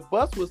 The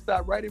bus will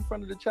stop right in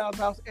front of the child's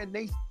house, and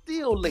they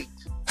still late.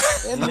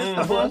 And miss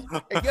the bus.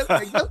 And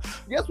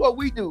guess what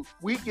we do?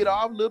 We get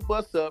our little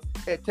bus up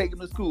and take them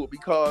to school,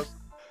 because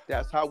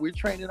that's how we're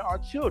training our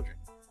children.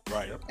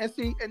 Right. And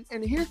see,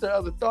 and here's the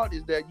other thought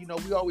is that,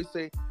 we always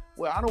say,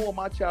 well, I don't want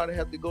my child to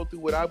have to go through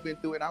what I've been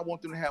through, and I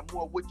want them to have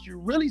more. What you're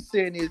really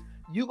saying is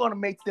you're going to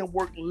make them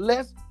work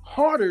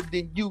harder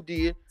than you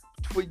did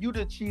for you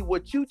to achieve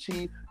what you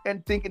achieved,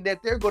 and thinking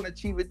that they're going to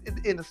achieve it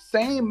in the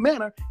same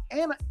manner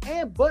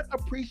but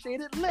appreciate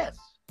it less.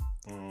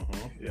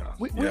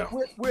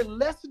 We're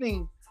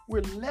lessening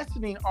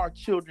our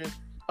children's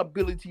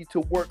ability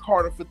to work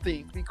harder for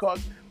things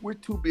because we're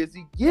too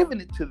busy giving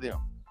it to them.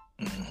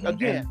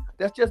 Again,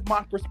 that's just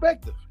my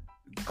perspective.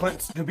 Clint,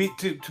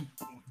 to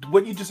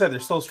what you just said, they're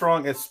so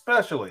strong,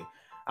 especially,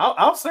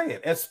 I'll say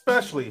it,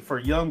 especially for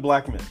young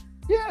Black men.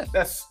 Yes.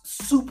 That's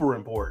super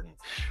important,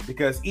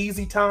 because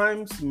easy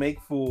times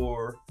make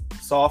for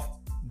soft,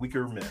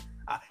 weaker men.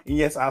 And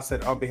yes, I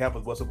said on behalf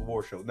of What's Up with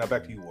Ward show. Now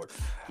back to you, Ward.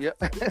 Yep.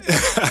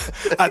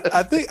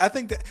 I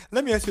think that,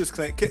 let me ask you this,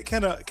 Clint.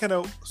 Can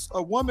a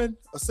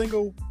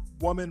single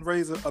woman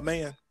raise a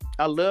man?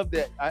 I love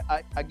that.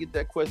 I get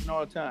that question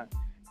all the time.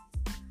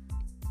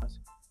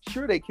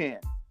 Sure they can,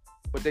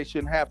 but they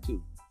shouldn't have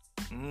to.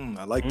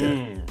 I like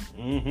that.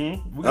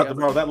 We got to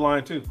borrow that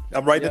line too.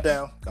 I'm writing it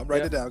down.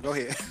 It down. Go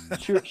ahead.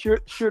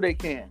 Sure they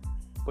can,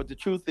 but the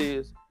truth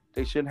is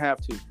they shouldn't have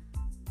to.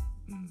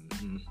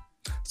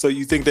 So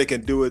you think they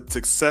can do it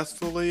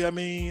successfully? I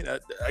mean,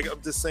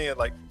 I'm just saying,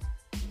 like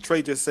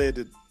Trey just said,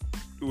 that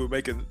we're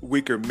making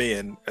weaker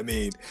men. I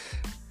mean,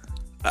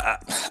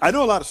 I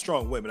know a lot of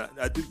strong women.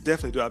 I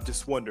definitely do. I'm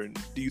just wondering,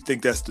 do you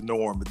think that's the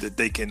norm, that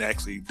they can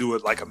actually do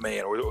it like a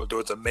man, or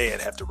does a man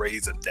have to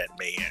raise up that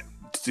man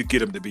to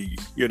get him to be,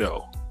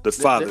 the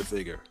father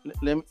figure?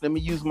 Let me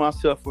use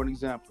myself for an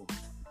example.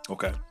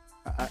 Okay.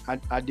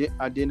 I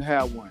didn't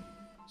have one.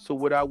 So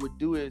what I would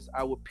do is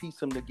I would piece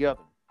them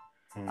together.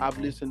 I've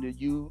listened to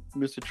you,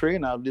 Mr. Trey,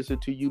 and I've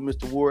listened to you,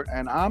 Mr. Ward,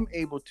 and I'm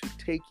able to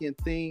take in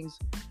things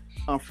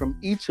from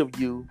each of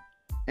you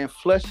and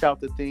flesh out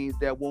the things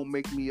that won't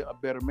make me a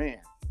better man.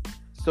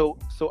 So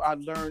I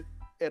learned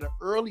at an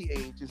early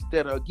age,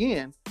 instead of,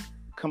 again,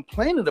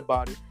 complaining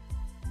about it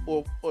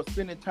or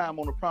spending time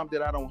on the problem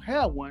that I don't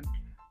have one,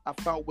 I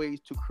found ways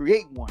to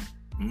create one.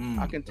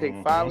 I can take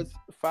 5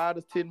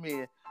 to 10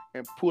 men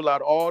and pull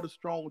out all the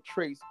strong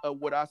traits of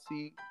what I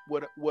see,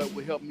 what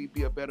would help me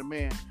be a better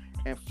man,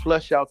 and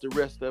flush out the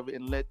rest of it,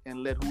 and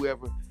let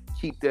whoever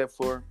keep that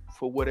for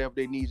whatever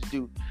they need to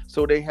do.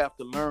 So they have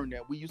to learn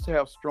that. We used to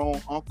have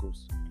strong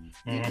uncles,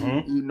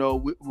 you know,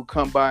 who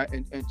come by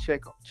and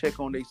check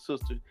on their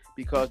sisters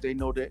because they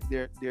know that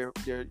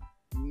their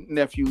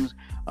nephews'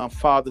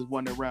 fathers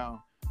weren't around.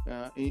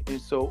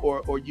 And so,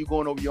 or you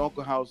going over your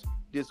uncle's house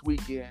this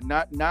weekend,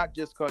 not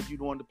just because you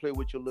don't want to play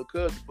with your little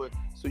cousin, but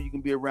so you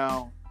can be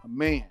around a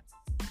man.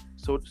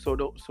 So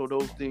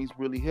those things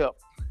really help.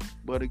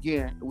 But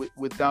again,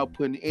 without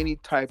putting any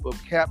type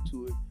of cap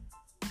to it,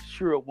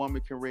 sure, a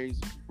woman can raise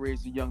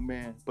a young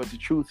man, but the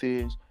truth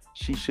is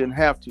she shouldn't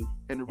have to.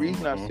 And the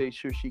reason I say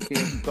sure she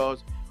can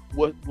because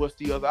what's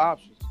the other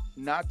options?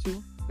 Not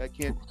to? That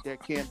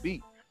can't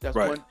be. That's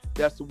right.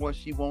 That's the one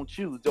she won't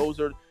choose. Those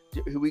are,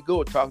 here we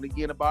go, talking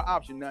again about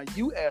options. Now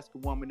you ask a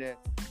woman that,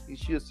 and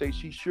she'll say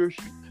she sure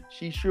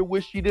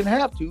wish she didn't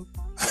have to.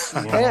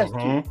 She has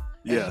to.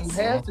 Yes.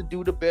 She has to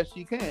do the best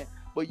she can.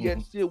 But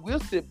yet still we'll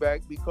sit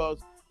back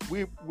because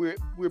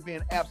we're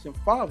being absent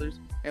fathers,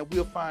 and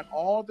we'll find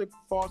all the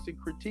faults and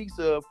critiques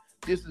of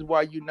this is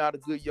why you're not a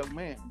good young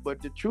man.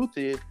 But the truth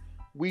is,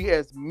 we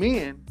as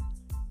men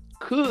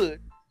should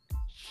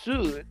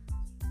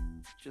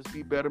just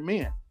be better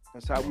men.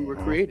 That's how we were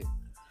created.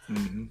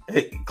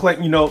 Hey,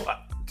 Clinton, you know,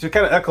 to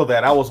kind of echo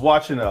that, I was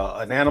watching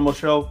an animal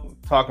show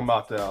talking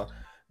about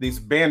these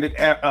banded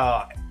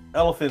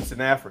elephants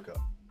in Africa,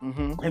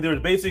 and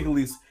there's basically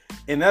these,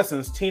 in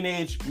essence,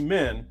 teenage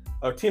male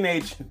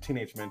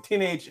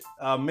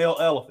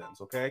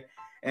elephants. Okay,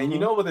 and you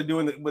know what they're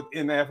doing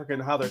in Africa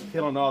and how they're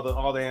killing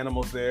all the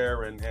animals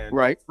there and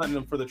right, hunting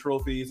them for the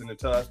trophies and the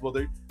tusks. Well,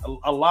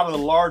 a lot of the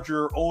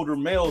larger, older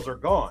males are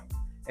gone,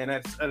 and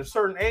at a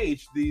certain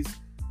age,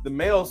 the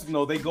males, you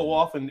know, they go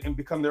off and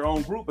become their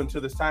own group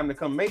until it's time to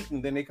come mate,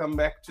 and then they come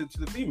back to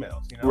the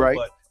females, you know. Right.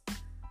 But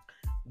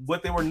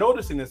what they were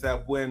noticing is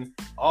that when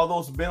all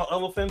those the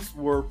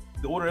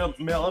older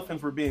male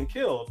elephants were being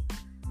killed,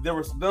 there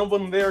was none of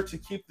them there to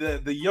keep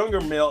the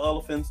younger male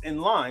elephants in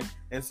line.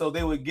 And so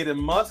they would get in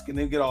musk and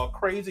then get all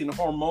crazy and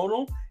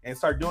hormonal and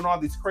start doing all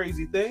these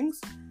crazy things.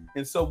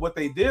 And so what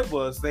they did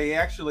was they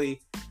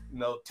actually, you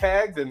know,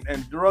 tagged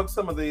and drugged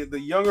some of the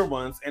younger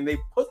ones, and they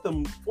forced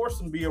them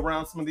to be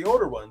around some of the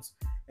older ones.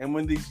 And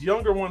when these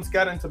younger ones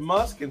got into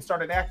musk and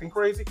started acting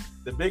crazy,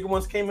 the bigger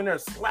ones came in there,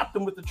 slapped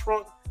them with the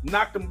trunk,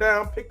 knocked them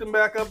down, picked them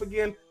back up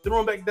again, threw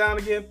them back down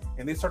again,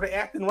 and they started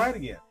acting right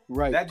again.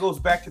 Right. That goes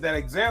back to that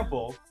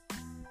example.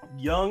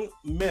 Young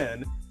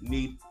men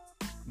need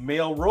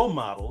male role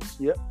models,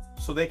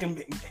 so they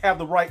can have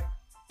the right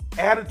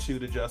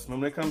attitude adjustment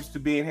when it comes to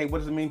being, hey, what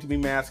does it mean to be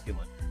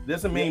masculine? It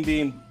doesn't mean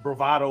being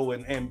bravado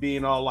and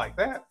being all like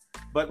that,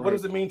 but what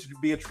does it mean to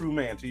be a true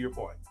man, to your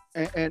point?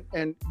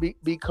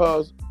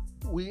 Because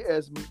we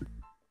as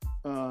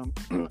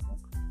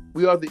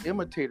we are the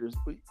imitators.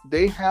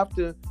 They have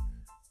to,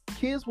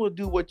 kids will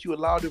do what you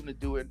allow them to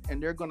do,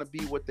 and they're going to be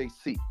what they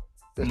see.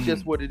 That's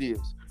just what it is.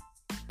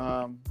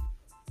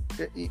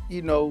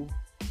 You know,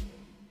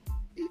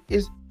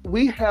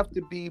 we have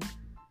to be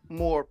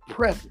more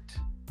present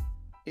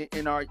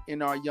in our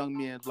young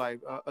men's life.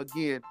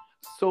 Again,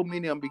 so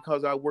many of them,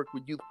 because I work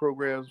with youth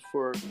programs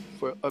for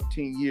up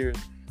 10 years,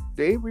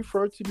 they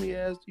refer to me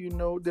as, you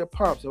know, their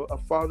pops, a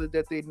father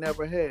that they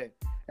never had.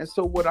 And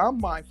so what I'm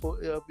mindful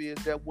of is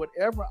that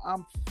whatever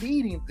I'm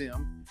feeding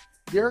them,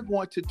 they're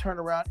going to turn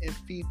around and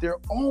feed their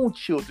own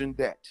children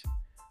that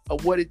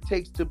of what it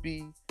takes to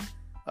be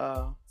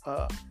a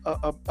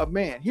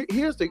man.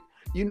 Here's the,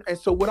 you know, and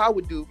so what I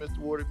would do, Mr.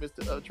 Ward and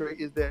Mr. Trey,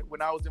 is that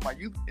when I was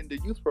in the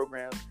youth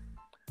programs,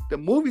 the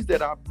movies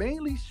that I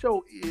mainly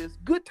show is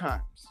Good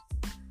Times.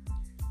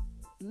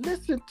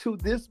 Listen to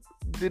this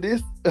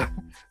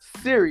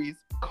series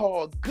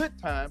called Good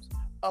Times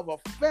of a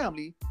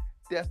family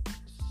that's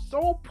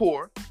so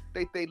poor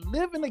that they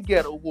live in a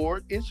ghetto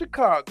ward in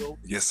Chicago.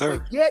 Yes, sir.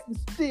 But yet and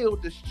still,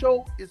 the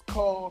show is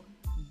called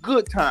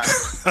Good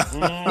Times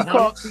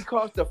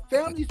because the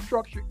family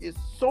structure is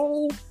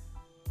so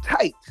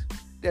tight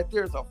that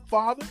there's a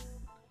father,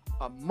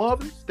 a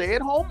mother,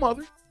 stay-at-home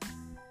mother,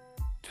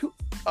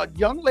 a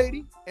young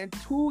lady, and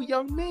 2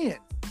 young men.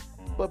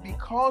 But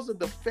because of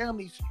the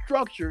family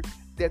structure,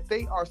 that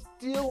they are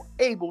still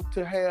able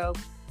to have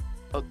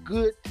a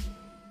good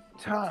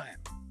time.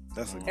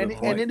 That's a good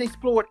point. And then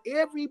explored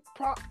every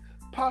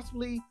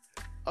possibly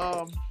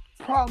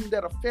problem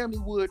that a family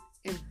would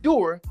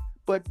endure,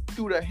 but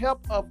through the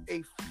help of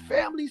a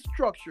family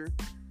structure,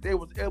 they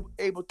was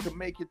able to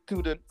make it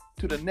to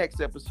the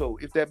next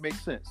episode, if that makes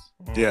sense.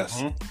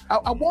 Yes.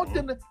 I want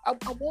them to. I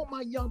want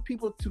my young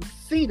people to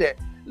see that.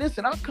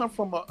 Listen, I come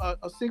from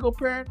a single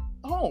parent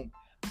home.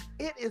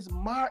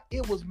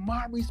 It was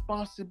my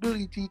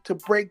responsibility to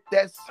break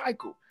that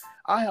cycle.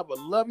 I have a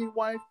loving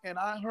wife, and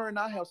her and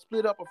I have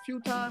split up a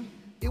few times.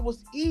 It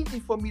was easy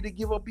for me to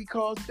give up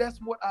because that's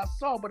what I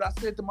saw. But I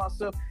said to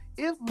myself,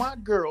 if my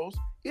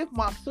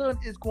son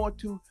is going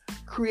to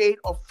create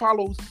or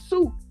follow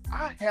suit,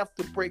 I have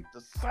to break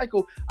the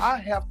cycle. I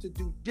have to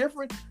do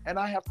different, and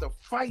I have to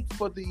fight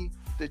for the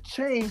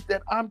change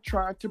that I'm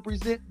trying to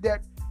present,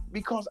 that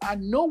because I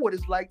know what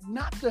it's like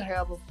not to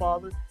have a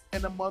father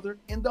and a mother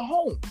in the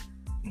home.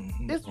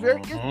 It's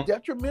it's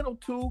detrimental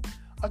to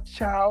a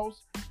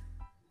child's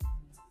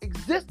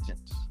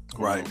existence.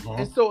 Right.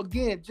 And so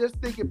again, just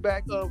thinking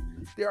back of,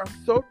 there are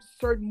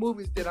certain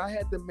movies that I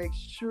had to make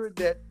sure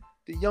that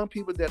the young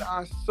people that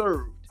I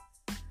served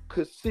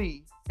could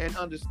see and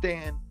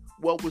understand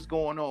what was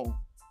going on.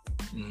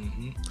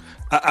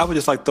 I would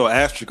just like to throw an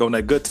asterisk on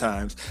that Good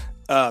Times.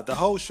 The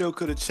whole show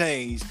could have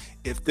changed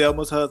if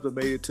Thelma's husband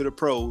made it to the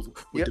pros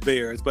with the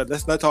Bears, but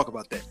let's not talk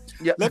about that.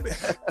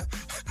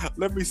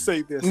 Let me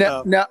say this.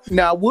 Now,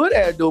 I would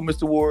add though,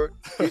 Mr. Ward,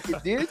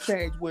 it did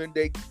change when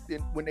they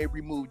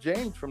removed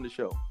James from the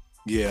show.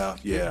 Yeah.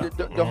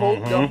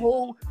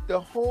 The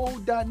whole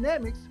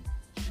dynamics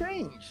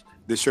changed.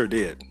 They sure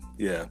did.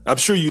 Yeah, I'm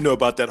sure you know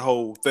about that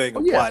whole thing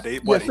of why they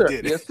did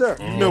it. Yes, sir.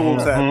 You know what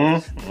was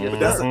happening. But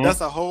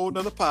that's a whole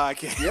nother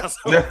podcast.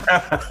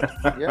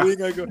 We ain't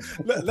gonna go.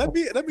 Let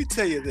me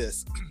tell you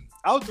this.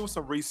 I was doing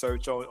some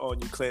research on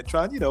you, Clint,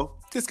 trying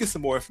just get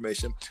some more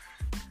information.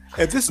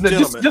 And this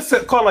gentleman,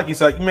 just call like you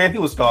said, man, he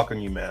was stalking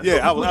you, man.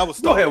 Yeah, I was.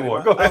 Go ahead,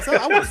 Ward. Go ahead.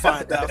 I want to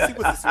find out, see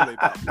what this really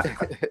about.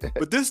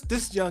 But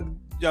this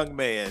young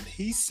man,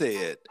 he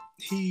said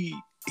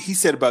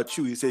about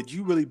you, he said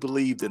you really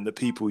believed in the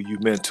people you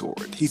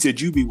mentored. He said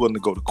you'd be willing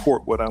to go to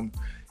court with them.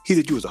 He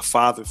said you was a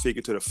father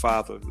figure to the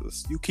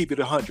fatherless. You keep it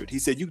 100. He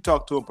said you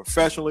talk to him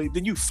professionally,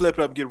 then you flip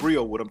it up and get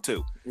real with him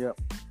too.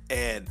 Yep.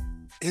 And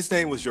his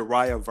name was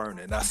Uriah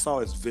Vernon. I saw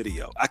his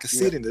video. I could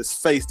see it in his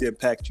face, the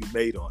impact you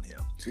made on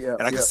him. Yeah.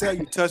 And I could see how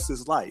you touched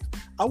his life.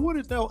 I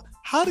want to know,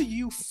 how do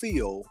you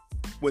feel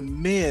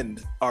when men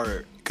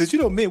are, because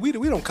men, we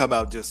don't come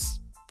out just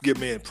give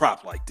men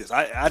prop like this.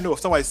 I know if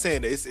somebody's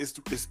saying that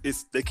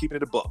it's they keeping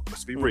it a buck.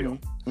 Let's be real.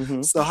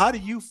 So how do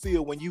you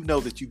feel when you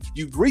know that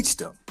you've reached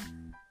them?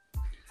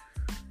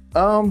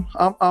 I'm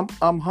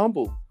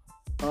humble,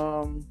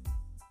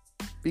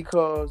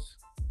 because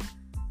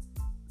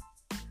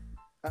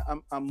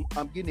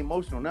I'm getting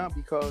emotional now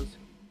because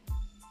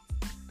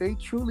they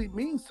truly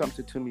mean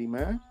something to me,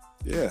 man.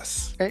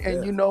 Yes.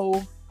 And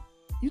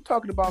you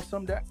talking about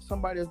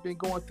somebody that's been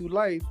going through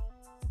life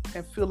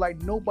and feel like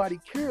nobody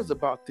cares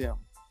about them.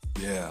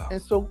 Yeah. And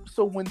so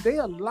when they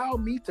allow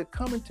me to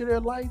come into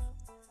their life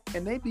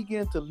and they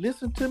begin to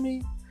listen to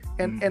me,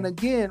 and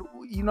again,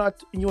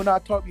 you and I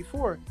talked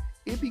before,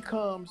 it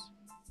becomes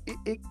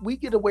we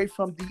get away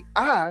from the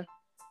I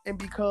and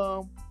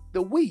become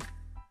the we.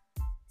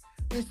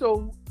 And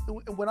so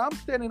when I'm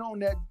standing on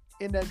that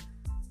in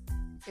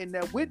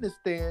that witness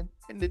stand,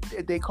 and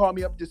they call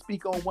me up to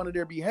speak on one of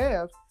their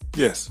behalf.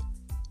 Yes.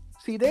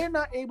 See, they're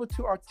not able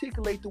to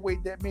articulate the way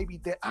that maybe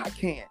that I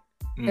can.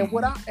 And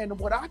what I'm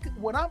able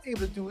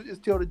to do is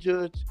tell the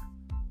judge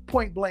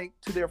point blank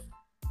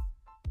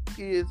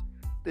is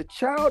the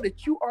child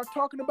that you are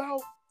talking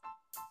about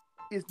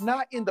is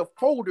not in the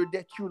folder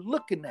that you're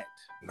looking at.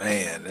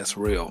 Man, that's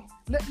real.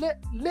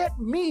 Let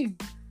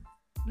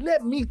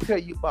me tell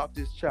you about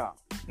this child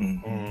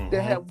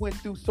that have went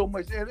through so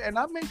much, and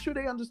I make sure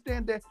they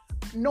understand that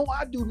no,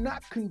 I do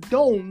not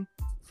condone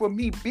for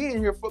me being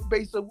here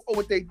based on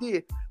what they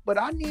did, but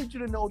I need you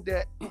to know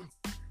that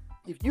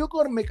if you're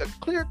going to make a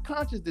clear,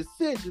 conscious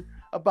decision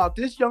about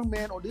this young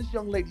man or this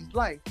young lady's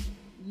life,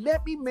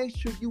 let me make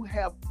sure you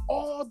have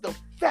all the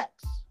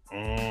facts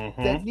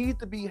that need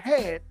to be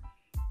had,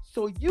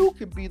 so you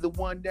can be the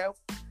one that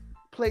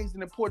plays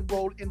an important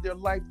role in their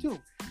life too.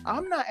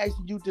 I'm not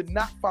asking you to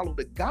not follow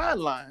the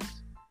guidelines,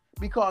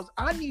 because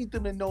I need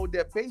them to know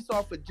that based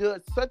off of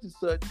judge such and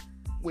such,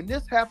 when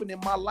this happened in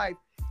my life,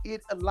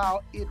 it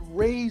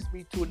raised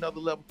me to another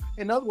level.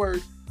 In other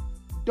words,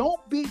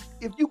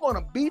 if you're going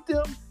to beat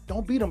them,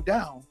 don't beat them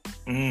down.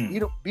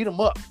 Beat them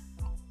up.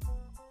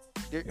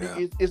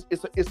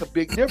 It's a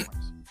big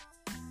difference.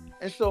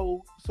 And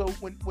so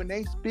when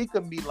they speak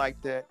of me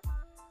like that,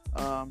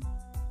 I'm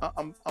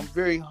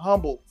very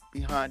humble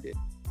behind it,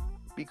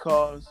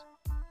 because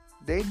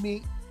they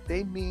mean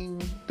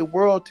the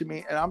world to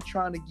me, and I'm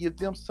trying to give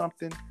them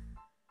something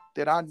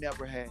that I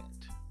never had.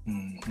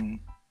 And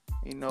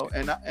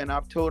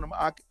I've told them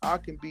I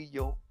can be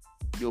your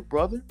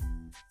brother,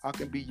 I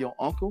can be your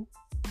uncle,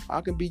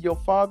 I can be your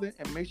father,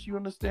 and make sure you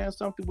understand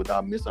something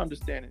without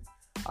misunderstanding.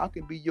 I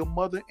can be your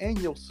mother and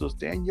your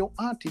sister and your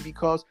auntie,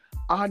 because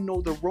I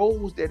know the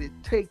roles that it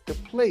takes to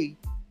play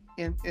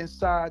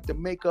inside the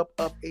makeup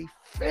of a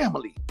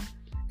family.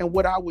 And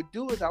what I would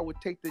do is I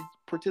would take the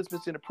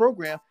participants in the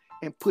program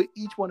and put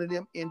each one of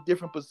them in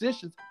different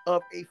positions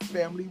of a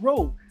family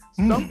role.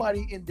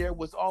 Somebody in there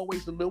was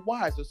always a little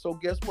wiser. So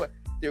guess what?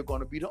 They're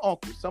going to be the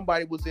uncle.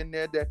 Somebody was in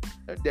there that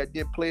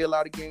didn't play a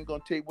lot of games.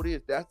 Going to tell you what it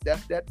is.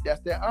 That's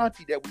that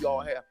auntie that we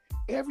all have.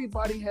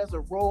 Everybody has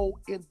a role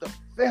in the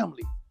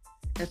family,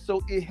 and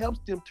so it helps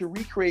them to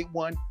recreate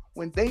one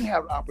when they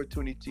have an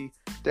opportunity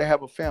to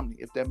have a family.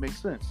 If that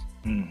makes sense.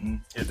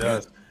 It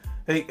does.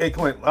 Hey,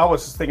 Clint, I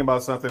was just thinking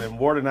about something, and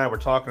Ward and I were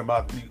talking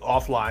about the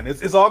offline.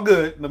 It's all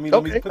good. Let me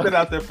put that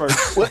out there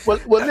first. Well,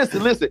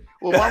 listen.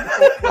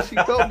 Well, she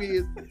told me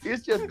is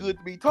it's just good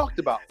to be talked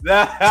about.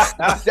 That's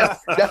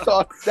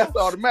all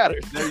that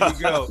matters.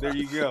 There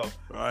you go.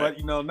 Right.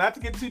 But not to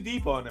get too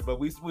deep on it, but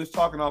we was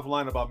talking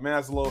offline about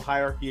Maslow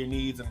hierarchy of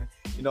needs, and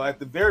at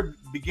the very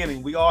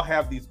beginning, we all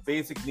have these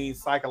basic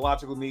needs,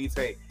 psychological needs.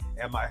 Hey,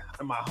 am I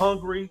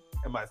hungry?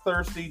 Am I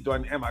thirsty?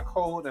 Am I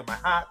cold? Am I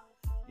hot?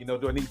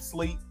 Do I need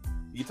sleep?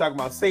 You talking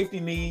about safety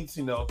needs?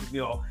 Do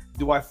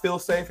I feel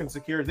safe and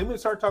secure? Then we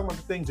start talking about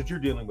the things that you're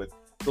dealing with,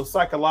 those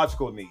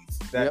psychological needs.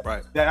 That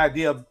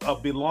idea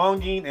of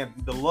belonging and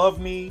the love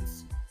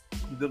needs,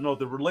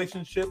 the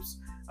relationships,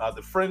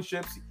 the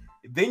friendships.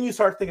 Then you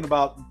start thinking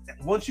about,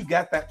 once you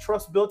got that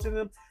trust built in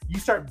them, you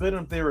start building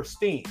up their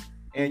esteem,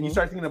 and you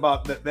start thinking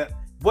about that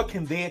what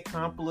can they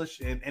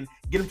accomplish, and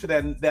get them to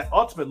that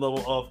ultimate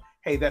level of,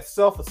 hey, that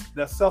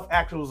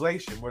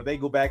self-actualization, where they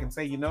go back and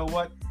say, you know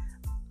what,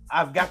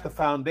 I've got the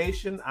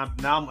foundation.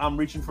 I'm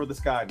reaching for the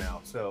sky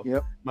now. So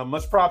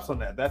much props on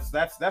that.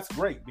 That's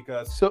great,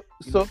 because so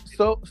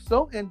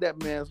in that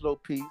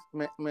Maslow piece,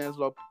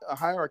 Maslow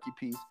hierarchy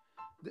piece,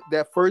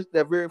 that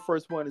very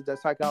first one is that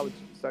psychological.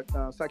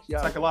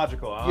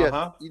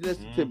 Yes, you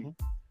listen to me.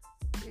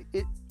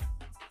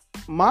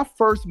 My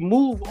first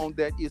move on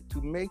that is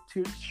to make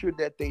sure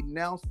that they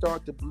now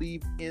start to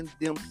believe in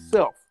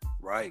themselves.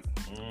 Right.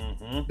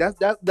 Mm-hmm.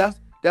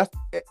 That's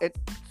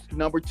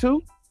number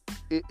two.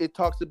 It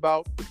talks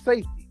about the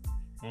safety.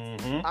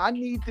 Mm-hmm. I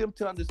need them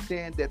to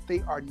understand that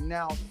they are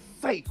now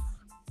safe.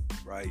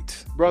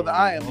 Right. Brother,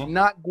 I am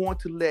not going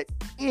to let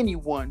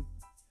anyone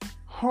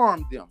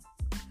harm them.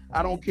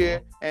 I don't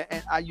care.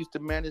 And I used to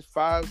manage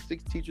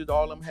 5-6 teachers.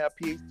 All of them have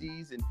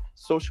PhDs and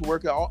social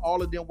worker.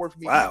 All of them work for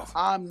me. Wow.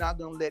 I'm not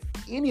going to let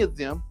any of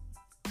them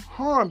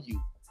harm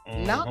you.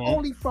 Not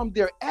only from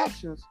their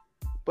actions,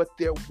 but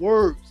their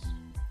words.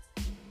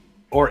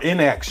 Or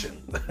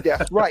inaction.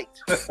 That's right.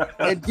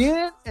 and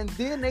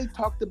then they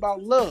talked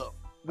about love.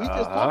 We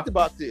just talked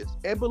about this,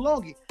 and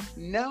belonging.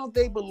 Now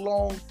they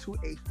belong to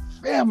a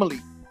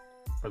family.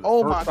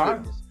 Oh my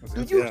goodness!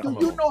 Do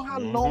you know how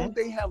long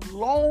they have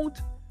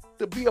longed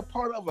to be a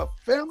part of a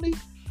family?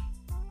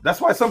 That's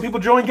why some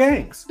people join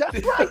gangs.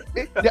 That's right.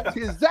 That's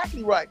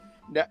exactly right.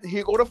 Now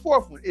here go the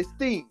fourth one.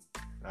 Esteem.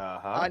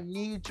 I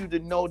need you to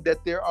know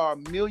that there are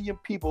 1 million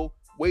people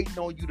waiting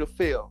on you to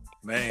fail.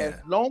 Man. As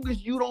long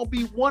as you don't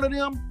be one of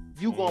them,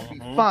 you're going to be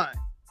fine.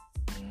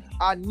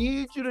 I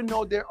need you to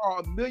know there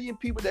are 1 million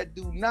people that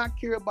do not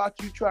care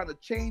about you trying to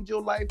change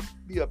your life,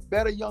 be a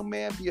better young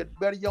man, be a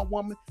better young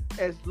woman.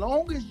 As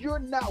long as you're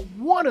not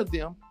one of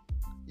them,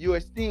 your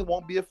esteem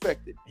won't be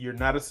affected. You're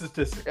not a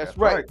statistic. That's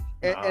right.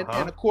 And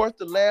of course,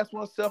 the last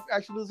one,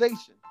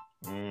 self-actualization.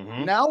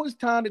 Now it's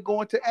time to go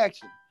into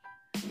action.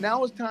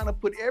 Now it's time to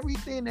put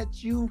everything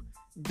that you've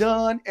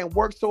done and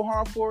worked so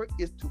hard for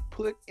is to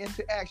put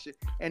into action.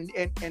 And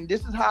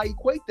this is how I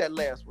equate that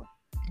last one.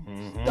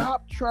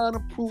 Stop trying to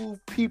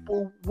prove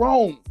people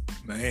wrong,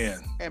 man,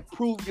 and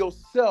prove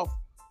yourself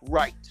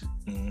right.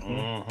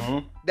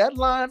 That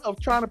line of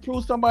trying to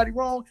prove somebody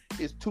wrong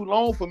is too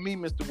long for me,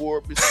 Mr.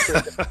 Ward.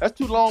 That's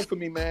too long for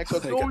me, man.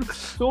 Because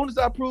soon as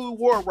I prove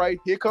Ward right,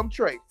 here come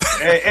Trey.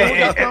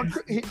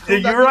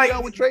 You're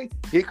right. With Trey,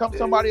 here comes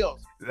somebody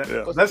else.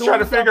 Let's try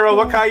to figure out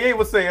what Kanye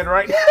was saying,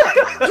 right?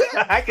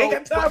 I can't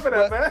get time for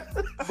that, man.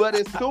 But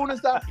as soon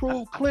as I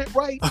prove Clint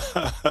right,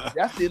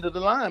 that's the end of the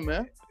line,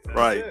 man.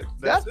 Right.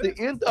 That's the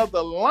end of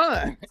the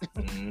line.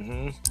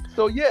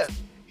 So yes,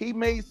 he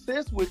made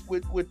sense with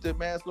the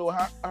Maslow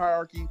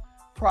hierarchy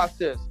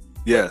process.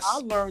 Yes. I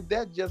learned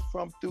that just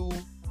through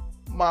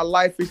my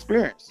life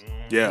experience.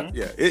 Yeah.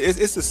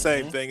 It's the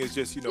same thing. It's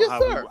just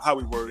how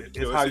we word it.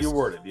 It's how you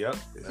word it. Yep.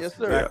 Yes,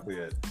 sir. Exactly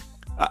it.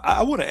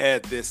 I want to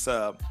add this.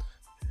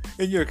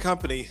 In your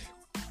company,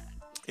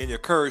 in your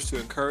Courage to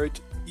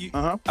Encourage,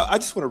 I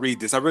just want to read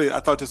this. I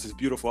thought this is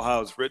beautiful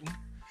how it's written.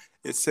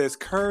 It says,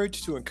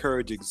 Courage to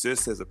Encourage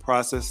exists as a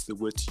process through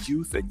which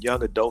youth and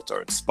young adults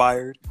are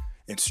inspired,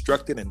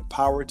 instructed, and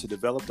empowered to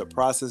develop the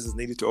processes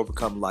needed to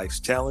overcome life's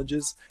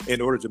challenges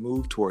in order to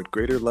move toward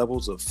greater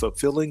levels of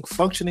fulfilling,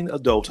 functioning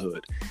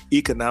adulthood,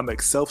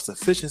 economic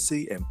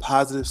self-sufficiency, and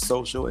positive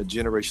social and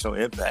generational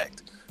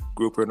impact.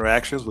 Group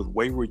interactions with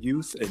wayward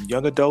youth and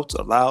young adults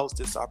allows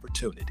this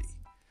opportunity.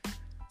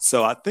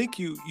 So I think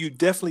you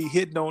definitely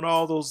hitting on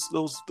all those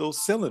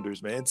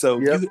cylinders, man. So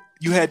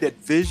you had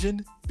that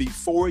vision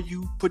before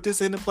you put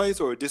this into place,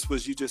 or this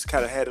was you just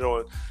kind of had it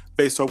on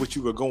based on what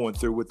you were going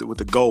through with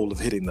the goal of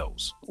hitting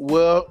those?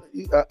 Well,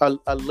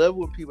 I love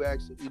when people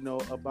ask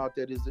about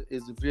that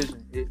is a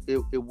vision.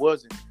 It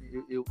wasn't.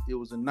 It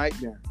was a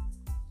nightmare,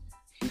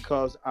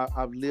 because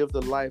I've lived a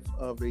life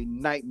of a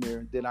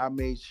nightmare that I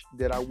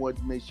wanted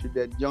to make sure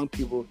that young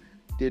people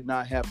did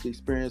not have to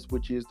experience,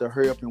 which is to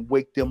hurry up and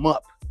wake them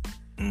up.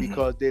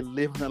 Because they're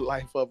living a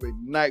life of a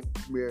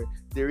nightmare.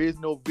 There is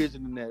no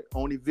vision in that.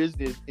 Only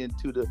vision is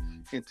into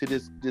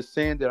this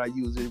saying that I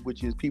use,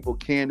 which is people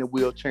can and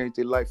will change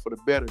their life for the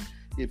better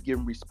if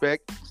given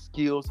respect,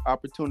 skills,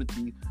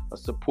 opportunity, a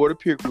supportive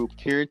peer group,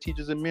 caring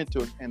teachers and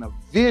mentors, and a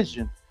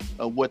vision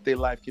of what their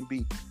life can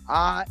be.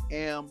 I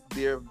am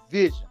their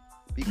vision.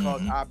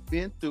 because I've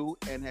been through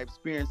and have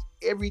experienced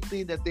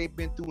everything that they've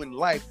been through in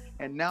life.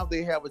 And now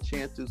they have a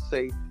chance to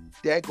say,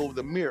 there goes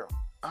the mirror.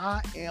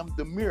 I am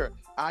the mirror.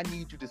 I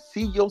need you to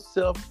see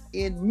yourself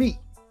in me.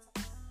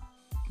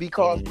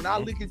 Because when I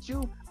look at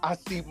you, I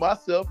see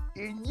myself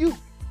in you.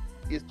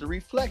 It's the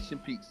reflection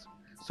piece.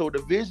 So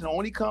the vision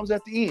only comes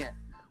at the end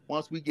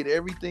once we get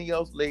everything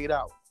else laid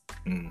out.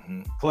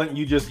 Clinton,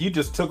 you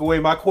just took away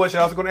my question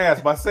I was going to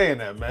ask by saying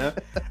that, man.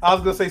 I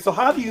was going to say, so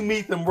how do you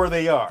meet them where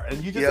they are?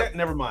 And you just said,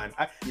 never mind.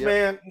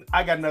 Man,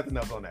 I got nothing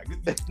else on that.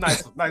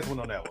 Nice one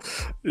on that one.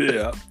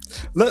 Yeah.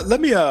 Let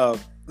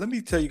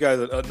me tell you guys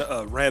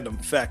a random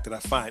fact that I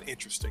find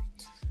interesting.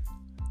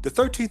 The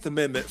 13th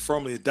Amendment,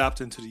 formally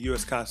adopted into the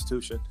U.S.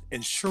 Constitution,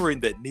 ensuring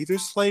that neither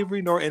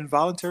slavery nor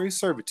involuntary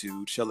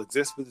servitude shall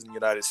exist within the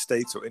United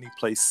States or any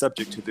place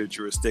subject to their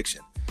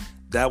jurisdiction.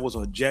 That was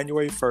on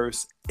January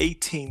 1st,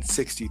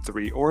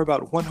 1863, or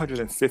about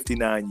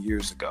 159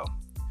 years ago.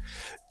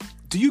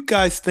 Do you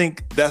guys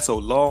think that's a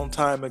long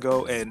time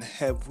ago, and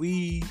have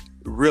we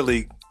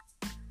really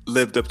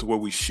lived up to where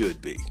we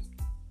should be?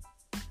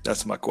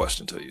 That's my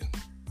question to you.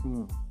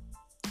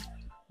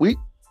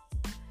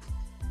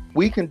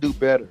 We can do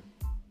better.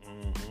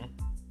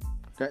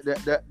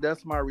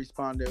 That's my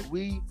response. That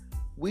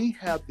we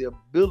have the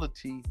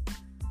ability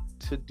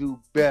to do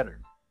better.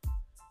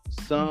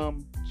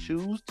 Some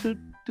choose to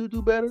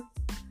do better,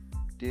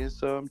 then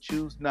some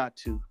choose not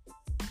to.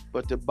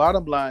 But the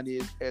bottom line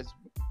is,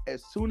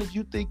 as soon as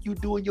you think you're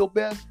doing your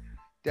best,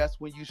 that's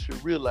when you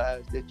should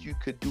realize that you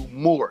could do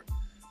more.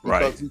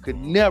 Because you could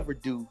never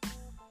do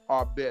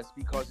our best,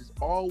 because there's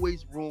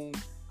always room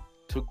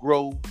to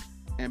grow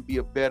and be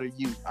a better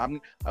you.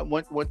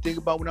 One thing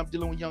about when I'm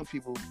dealing with young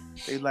people,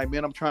 they like,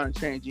 man, I'm trying to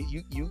change it.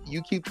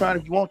 You keep trying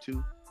if you want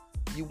to.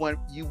 You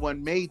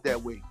weren't made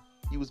that way.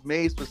 You was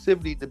made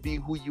specifically to be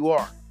who you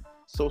are.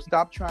 So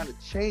stop trying to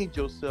change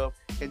yourself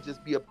and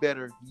just be a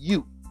better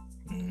you.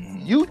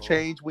 You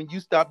change when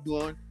you stop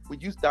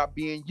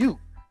being you.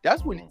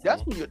 That's when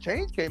your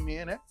change came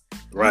in.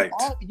 Right.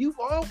 You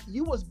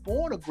was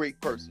born a great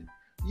person.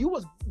 You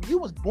was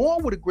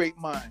born with a great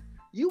mind.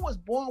 You was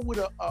born with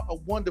a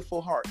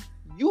wonderful heart.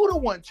 You the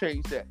one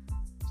change that.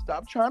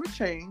 Stop trying to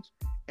change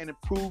and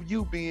improve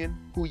you being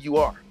who you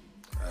are.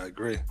 I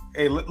agree.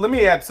 Hey, let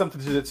me add something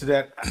to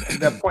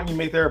that point you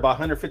made there about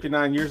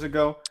 159 years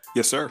ago.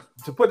 Yes, sir.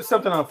 To put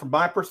something on from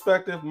my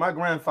perspective, my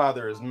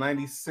grandfather is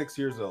 96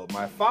 years old.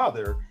 My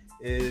father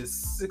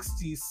is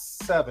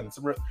 67.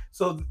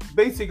 So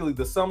basically,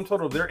 the sum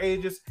total of their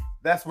ages,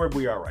 that's where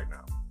we are right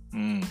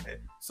now.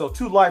 So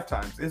 2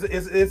 lifetimes. Is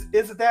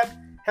it that?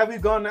 Have we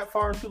gone that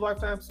far in 2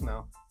 lifetimes?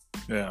 No.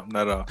 Yeah,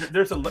 not at all.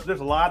 There's a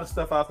lot of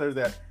stuff out there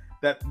that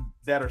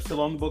are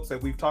still on the books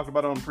that we've talked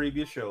about on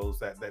previous shows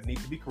that need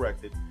to be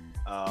corrected.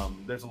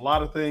 There's a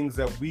lot of things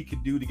that we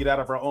could do to get out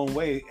of our own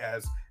way,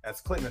 as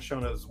Clinton has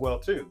shown us as well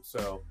too.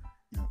 So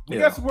we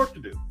got some work to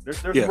do.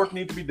 There's work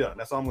need to be done.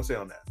 That's all I'm gonna say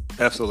on that.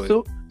 Absolutely.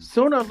 So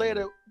sooner or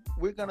later,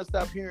 we're gonna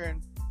stop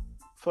hearing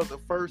for the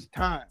first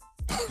time.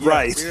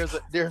 Right.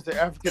 There's an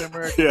African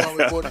American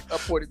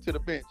appointed to the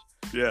bench.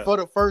 Yeah. For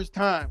the first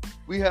time,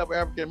 we have an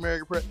African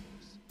American president.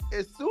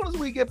 As soon as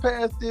we get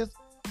past this,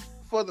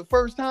 for the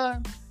first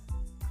time.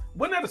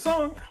 Wasn't that a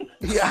song?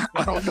 Yeah,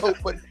 I don't know,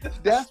 but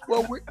that's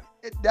what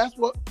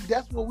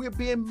we're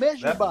being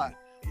measured by.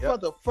 For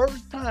the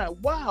first time.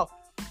 Wow.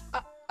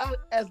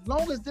 As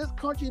long as this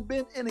country's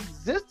been in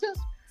existence,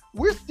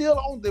 we're still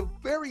on the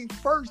very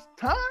first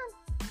time.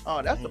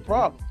 Oh, that's the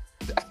problem.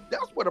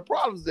 That's where the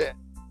problem's at.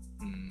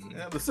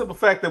 Yeah, the simple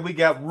fact that we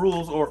got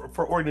rules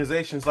for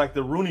organizations like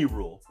the Rooney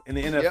Rule in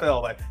the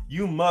NFL, like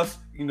you must,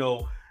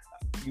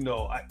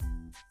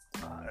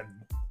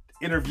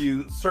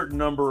 interview certain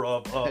number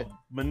of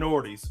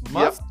minorities.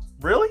 Must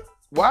really?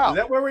 Wow. Is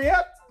that where we're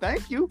at?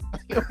 Thank you.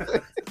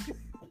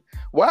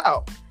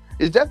 Wow.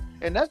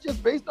 That's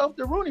just based off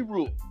the Rooney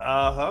Rule.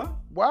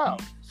 Wow.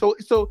 So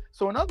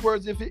in other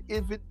words, if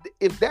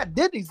that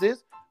didn't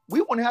exist,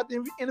 we wouldn't have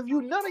to interview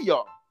none of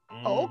y'all.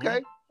 Oh,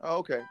 okay.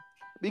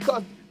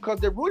 Because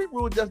the Rooney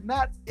Rule does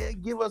not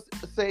give us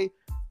say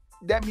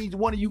that means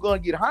one of you gonna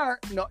get hired.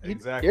 No,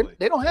 exactly.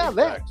 They don't have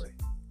that.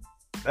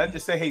 That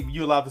just say, hey,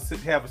 you allowed to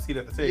have a seat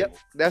at the table. Yep,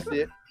 that's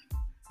it.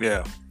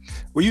 Yeah.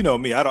 Well, you know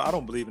me, I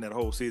don't believe in that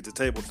whole seat at the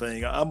table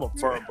thing. I'm a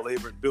firm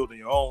believer in building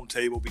your own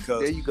table,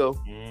 because there you go.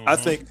 I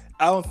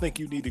don't think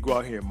you need to go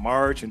out here and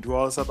march and do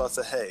all this stuff. I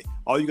say, hey,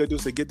 all you gotta do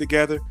is say get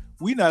together.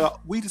 We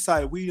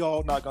decided we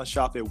all not gonna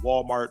shop at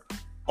Walmart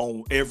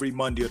on every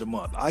Monday of the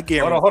month. I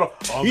guarantee. Hold on.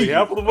 On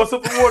behalf of the What's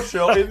Up Award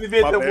Show, in the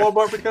event that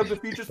Walmart becomes a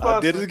feature sponsor, I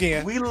did it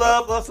again. We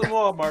love us in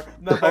Walmart.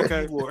 Not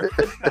okay.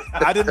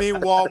 I didn't mean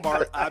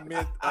Walmart. I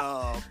meant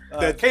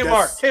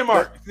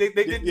Kmart.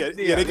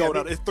 They go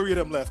down. There's 3 of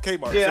them left.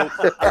 Kmart. Yeah.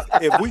 So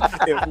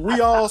if we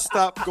all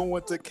stop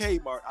going to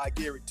Kmart, I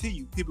guarantee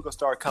you people gonna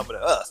start coming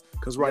to us.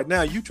 Because right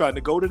now you trying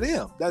to go to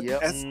them. That's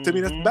to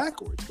me that's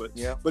backwards.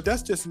 But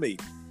that's just me.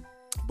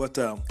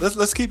 But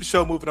let's keep the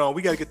show moving on.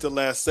 We got to get to the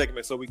last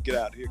segment so we can get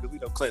out of here because we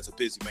know Clint's a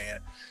busy man.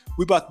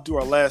 We about to do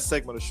our last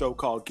segment of the show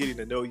called Getting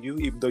to Know You.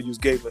 Even though you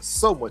gave us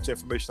so much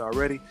information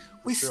already,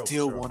 we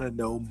still want to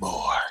know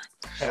more.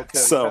 Okay.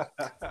 So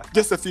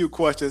just a few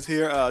questions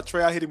here.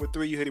 Trey, I hit him with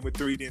 3. You hit him with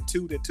 3, then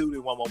 2, then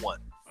 1 on 1.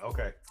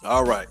 Okay.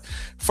 All right.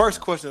 First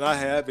question I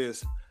have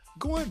is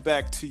going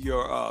back to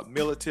your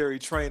military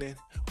training.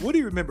 What do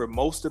you remember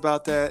most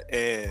about that?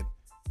 And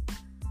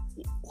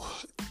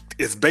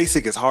it's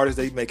basic as hard as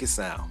they make it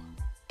sound.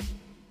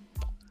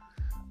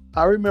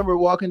 I remember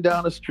walking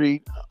down the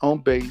street on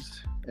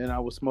base, and I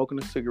was smoking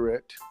a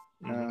cigarette.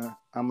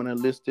 I'm an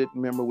enlisted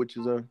member, which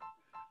is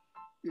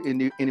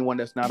anyone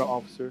that's not an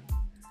officer.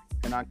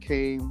 And I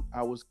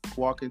was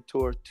walking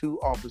toward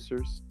 2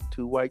 officers,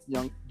 2 white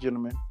young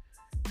gentlemen,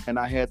 and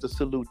I had to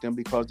salute them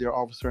because they're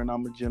officer and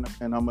I'm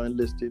an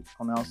enlisted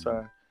on the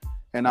outside.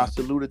 And I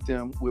saluted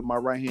them with my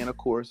right hand, of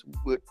course,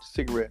 with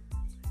cigarette.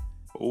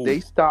 Ooh. They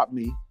stopped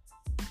me,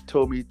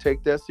 told me,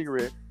 take that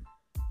cigarette,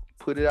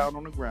 put it out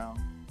on the ground,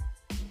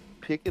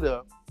 pick it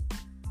up,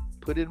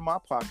 put it in my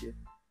pocket,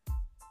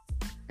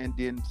 and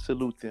then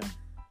salute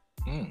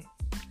them.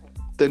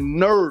 The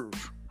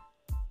nerve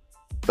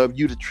of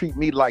you to treat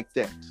me like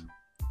that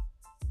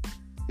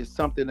is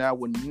something that I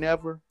would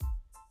never,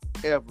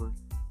 ever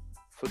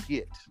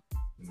forget.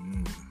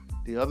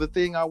 The other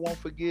thing I won't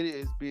forget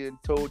is being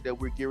told that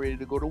we're getting ready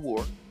to go to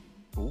war.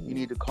 Ooh. You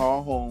need to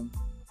call home,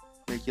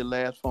 make your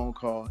last phone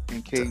call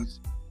in case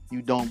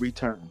you don't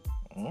return.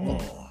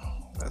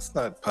 That's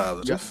not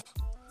positive.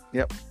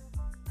 Yep.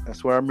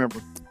 That's what I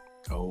remember.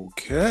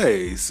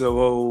 Okay,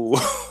 so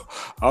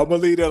I'm gonna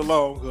leave that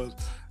alone because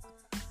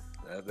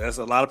that's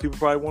a lot of people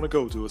probably want to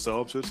go to it.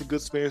 So I'm sure it's a good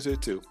experience there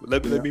too.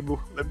 But let me move.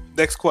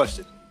 Next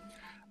question.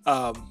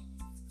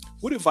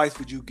 What advice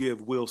would you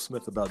give Will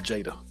Smith about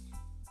Jada?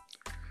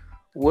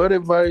 What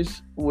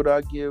advice would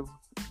I give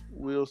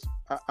Will?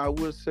 I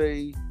would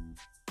say,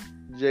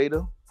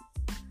 Jada,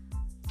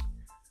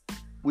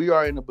 we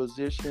are in a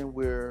position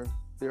where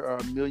there are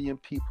 1 million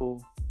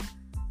people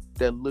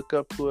that look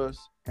up to us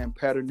and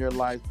pattern their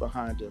lives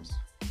behind us.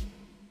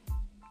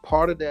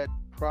 Part of that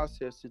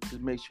process is to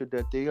make sure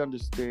that they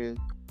understand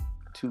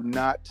to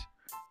not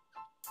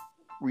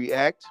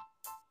react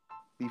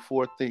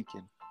before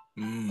thinking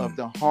of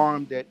the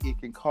harm that it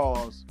can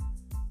cause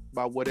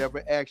by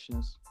whatever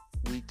actions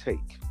we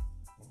take.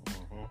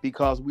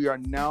 Because we are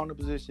now in a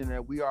position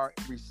that we are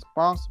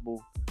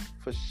responsible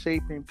for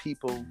shaping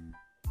people's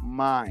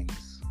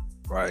minds.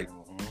 Right.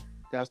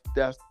 That's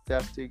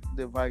the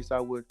advice I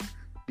would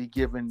be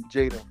giving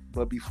Jada.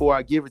 But before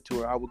I give it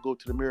to her, I would go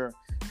to the mirror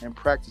and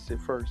practice it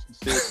first and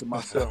say it to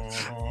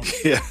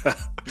myself. Yeah.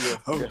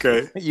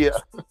 Okay. Yeah.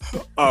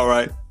 All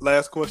right.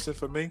 Last question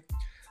for me.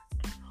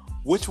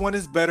 Which one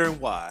is better and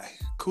why?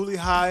 Cooley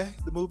High,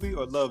 the movie,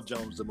 or Love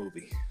Jones, the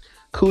movie?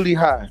 Cooley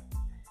High.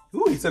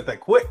 Ooh, he said that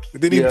quick.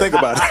 Didn't even think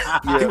about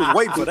it. He was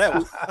waiting for that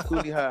one.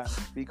 Cooley High.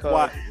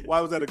 Because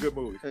why was that a good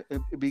movie?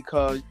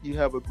 Because you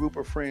have a group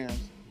of friends,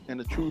 and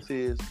the truth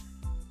is,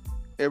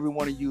 every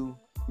one of you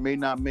may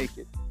not make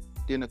it.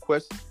 Then the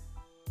question,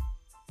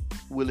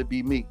 will it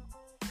be me?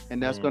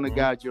 And that's going to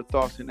guide your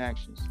thoughts and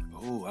actions.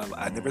 Oh,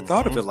 I never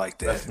thought of it like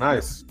that. That's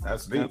nice.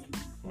 That's deep.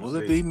 Will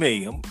it be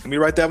me? Let me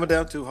write that one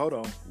down too. Hold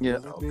on. Yeah.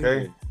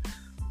 Okay.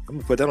 I'm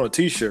gonna put that on a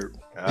T-shirt.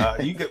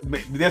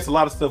 There's a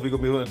lot of stuff we're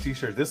gonna be on a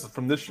T-shirt. This is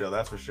from this show,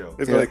 that's for sure.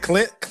 It's like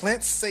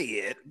Clint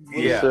said.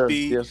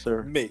 Yes,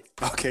 sir. Me.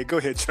 Okay, go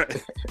ahead,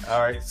 Trey.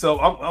 All right. So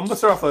I'm gonna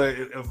start off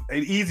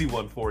an easy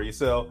one for you.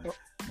 So,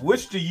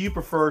 which do you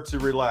prefer to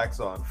relax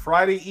on?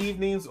 Friday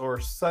evenings or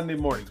Sunday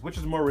mornings? Which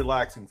is more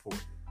relaxing for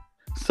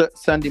you?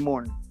 Sunday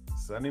morning.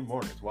 Sunday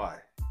mornings. Why?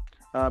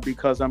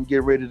 Because I'm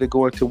getting ready to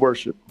go into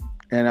worship,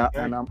 and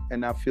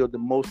I feel the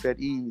most at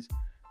ease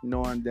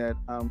knowing that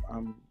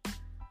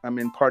I'm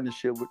in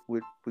partnership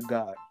with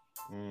God.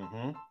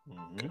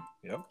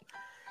 Yep.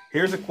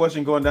 Here's a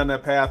question going down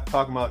that path,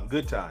 talking about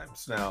good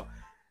times. Now,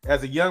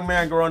 as a young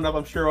man growing up,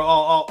 I'm sure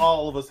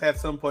all of us at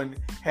some point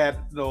had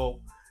oh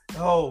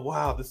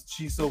wow,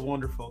 she's so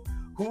wonderful.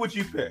 Who would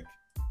you pick?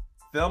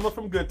 Thelma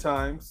from Good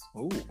Times.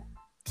 Ooh.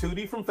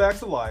 Tootie from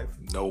Facts of Life.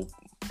 Nope.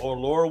 Or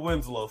Laura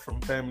Winslow from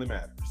Family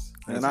Matters.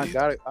 And I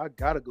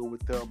gotta go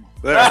with Thelma.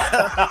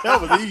 That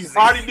was easy.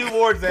 I already knew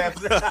Ward's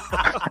answer.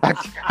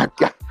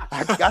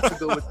 I got to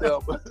go with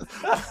Thelma.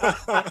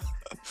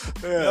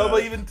 Thelma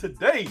even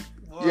today.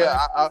 Boy.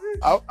 Yeah,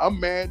 I'm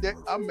mad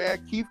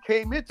Keith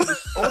came into the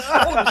show.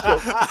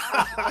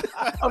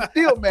 I'm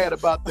still mad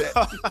about that.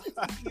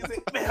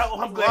 Man,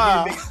 I'm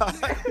glad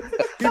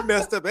he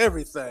messed up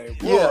everything.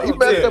 Boy, yeah, he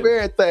messed up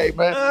everything,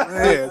 man.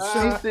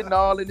 Yeah, he's sitting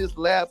all in his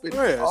lap and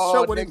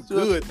show what he's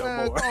good no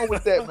more. What's wrong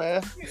with that,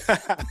 man?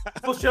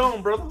 Push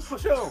on, brother.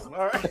 Push on.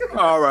 All right.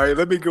 All right.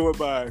 Let me go with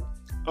mine.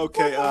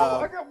 Okay.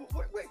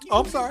 wait,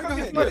 I'm sorry.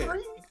 Go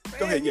ahead.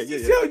 Go ahead. Yeah.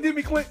 See how he did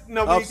me, Clint?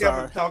 No, we I'm need to have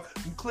sorry. a talk.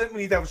 Clint,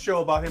 we need to have a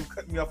show about him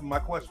cutting me off in my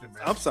question,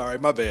 man. I'm sorry.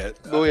 My bad.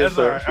 Go ahead, That's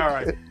sir. all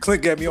right.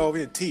 Clint got me over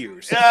in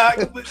tears.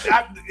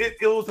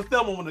 It was the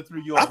Thelma one that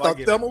threw you off. I thought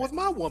get Thelma it. was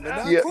my woman.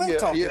 Now Yeah, Clint yeah,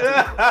 talking.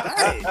 yeah.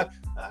 Dang.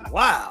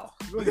 Wow.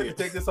 Go We're going to ahead.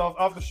 take this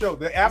off the show,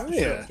 the after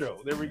show.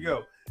 There we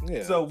go.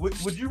 Yeah. So,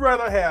 would you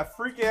rather have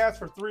free gas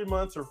for 3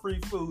 months or free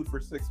food for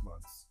 6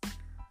 months?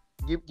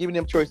 Give me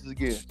them choices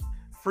again.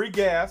 Free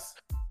gas,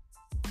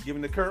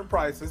 given the current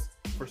prices,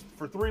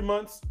 for 3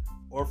 months,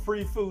 or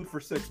free food for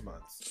 6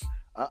 months?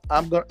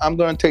 I'm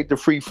going to take the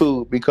free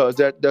food because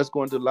that's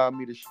going to allow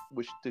me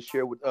to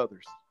share with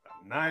others.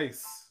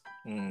 Nice.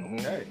 Mhm.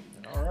 Okay.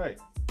 All right.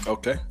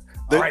 Okay.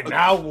 All right.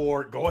 Now,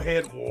 Ward. Go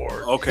ahead,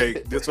 Ward.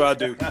 Okay. That's what I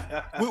do.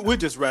 We'll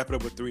just wrap it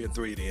up with 3 and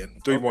 3 then.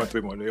 3 more,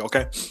 3 more.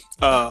 Okay.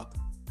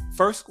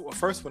 First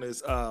one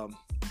is I'm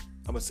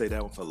gonna say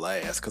that one for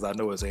last because I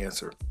know his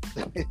answer.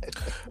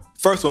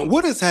 First one.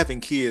 What has having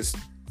kids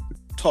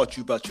taught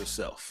you about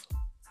yourself?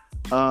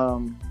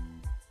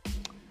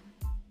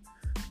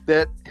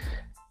 That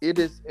it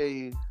is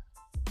an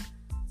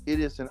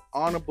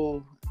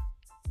honorable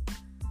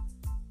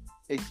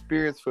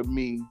experience for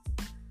me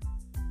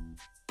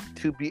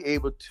to be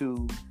able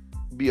to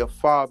be a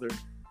father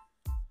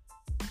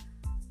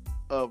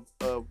of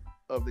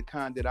the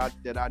kind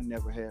that I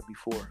never had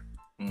before.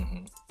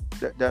 Mm-hmm.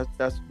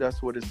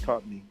 That's what it's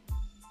taught me.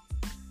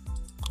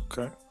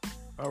 Okay.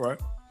 All right.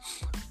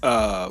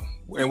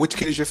 And which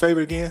kid is your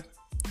favorite again?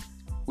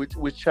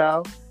 Which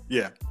child?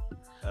 Yeah.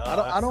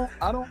 I don't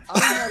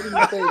have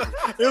any favorites.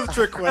 It was a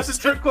trick question. That's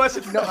a trick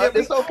question. No,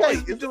 it's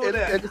okay. It's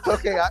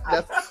okay.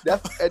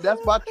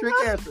 That's my trick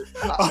answer.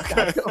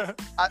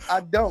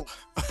 I don't.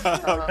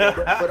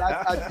 But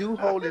I do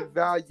hold in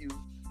value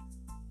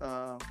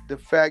the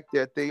fact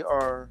that they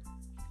are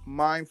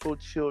mindful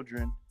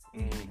children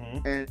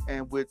Mm-hmm.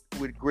 and with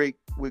great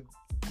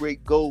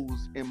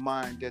goals in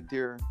mind that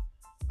they're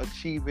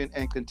achieving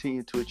and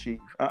continue to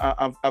achieve.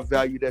 I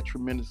value that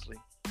tremendously.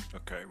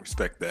 Okay,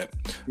 respect that.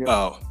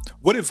 Yeah.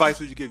 What advice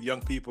would you give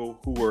young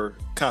people who were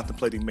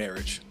contemplating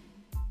marriage?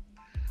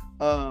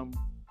 To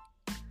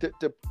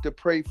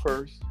pray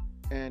first,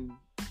 and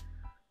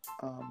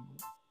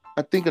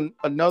I think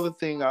another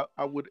thing I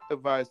would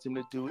advise them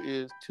to do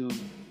is to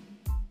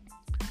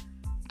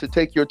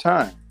take your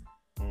time.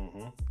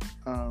 Mm-hmm.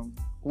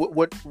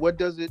 What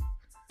does it?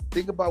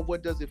 Think about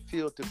what does it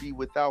feel to be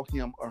without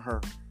him or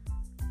her?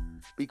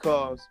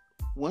 Because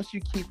once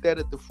you keep that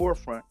at the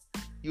forefront,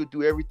 you'll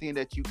do everything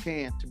that you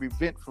can to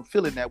prevent from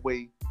feeling that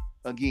way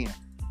again.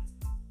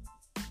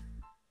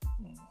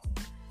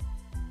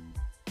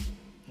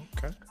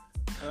 Okay.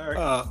 All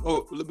right.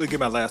 Let me get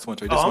my last one.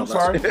 I'm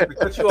sorry.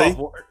 Cut you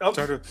off.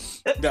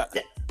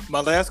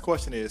 My last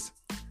question is,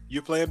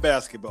 you're playing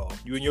basketball.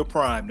 You in your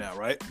prime now,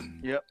 right?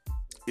 Yep.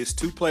 It's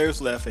 2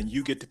 players left, and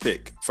you get to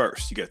pick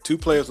first. You got 2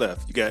 players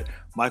left. You got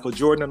Michael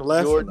Jordan on the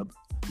left. Jordan.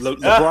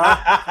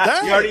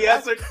 LeBron. You already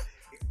answered.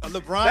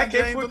 LeBron That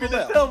came James on quicker the than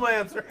left. Thelma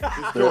answer.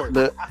 It's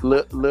Jordan.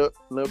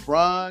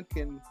 LeBron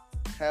can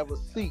have a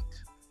seat.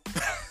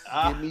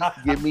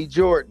 Give me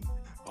Jordan.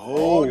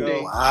 Oh,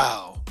 day.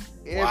 wow.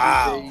 Every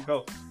Wow. day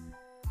Go.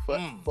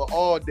 for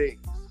all days.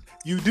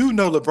 You do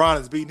know LeBron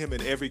is beating him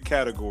in every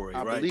category,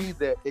 I right? believe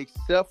that,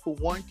 except for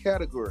one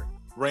category,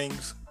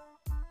 Rings.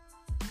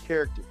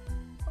 character.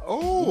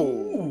 Oh,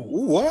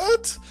 Ooh.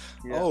 what?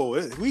 Yeah. Oh,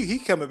 he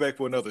coming back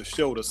for another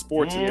show, the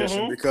sports Mhm.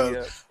 edition, because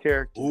Yeah,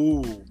 character.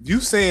 ooh, you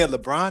saying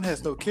LeBron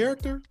has no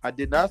character? I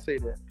did not say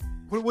that.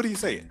 What are you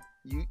saying?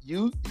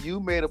 You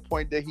made a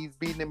point that he's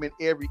beating him in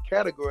every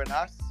category, and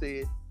I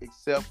said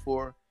except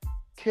for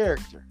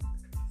character.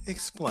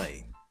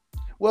 Explain.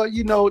 Well,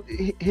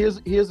 here's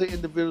an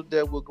individual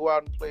that will go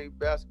out and play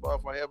basketball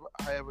for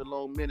however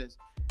long minutes,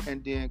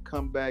 and then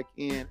come back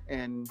in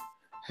and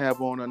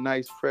have on a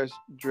nice fresh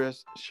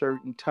dress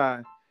shirt and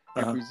tie,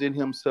 and present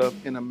himself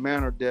in a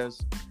manner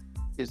that's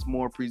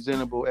more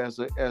presentable as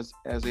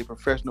a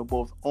professional,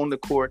 both on the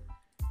court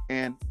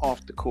and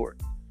off the court.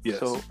 Yes.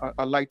 So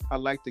I like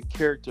the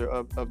character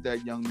of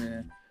that young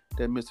man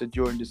that Mr.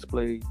 Jordan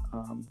displayed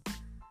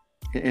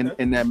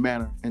in that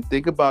manner. And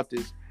think about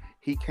this.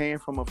 He came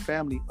from a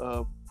family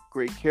of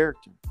great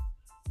character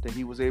that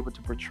he was able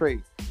to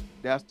portray.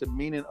 That's the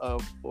meaning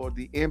of, or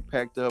the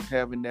impact of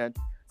having that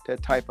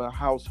type of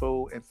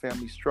household and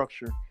family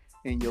structure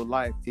in your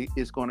life.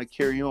 It's going to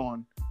carry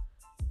on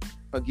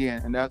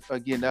again. And that's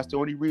the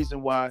only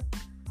reason why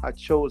I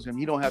chose him.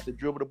 He don't have to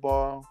dribble the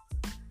ball.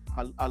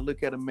 I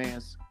look at a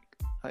man's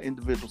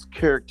individual's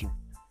character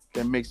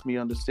that makes me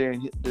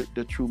understand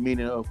the true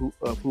meaning of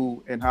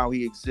who and how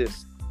he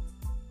exists.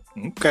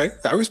 Okay,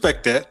 I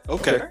respect that.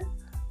 Okay.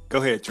 Go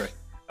ahead, Trey.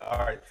 All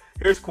right.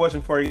 Here's a question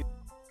for you.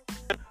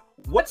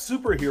 What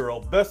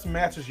superhero best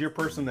matches your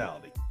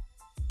personality?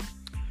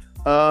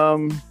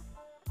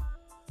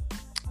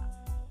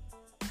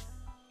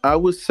 I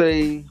would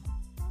say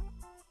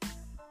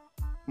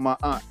my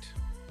aunt.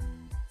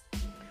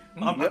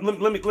 Let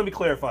me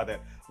clarify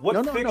that. What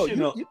No.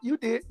 fictional? You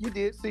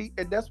did. See,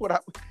 and that's what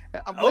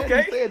I'm glad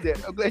you said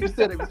that. I'm glad you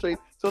said it, Trey.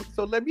 So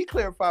let me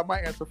clarify my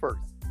answer first.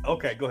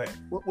 Okay, go ahead.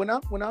 When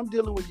I'm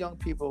dealing with young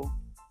people,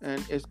 and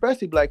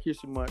especially Black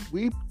History Month,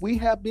 we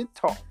have been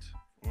taught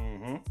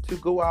to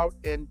go out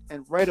and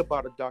write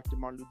about a Dr.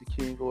 Martin Luther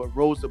King or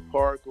Rosa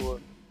Parks or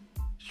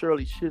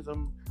Shirley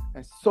Chisholm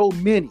and so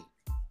many.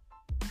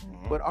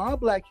 But our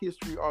Black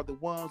history are the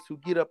ones who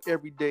get up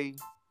every day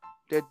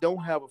that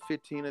don't have a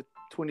 $15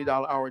 or $20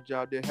 hour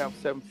job, that have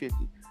 $7.50,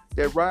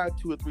 that ride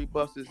 2 or 3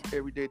 buses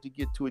every day to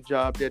get to a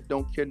job, that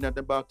don't care nothing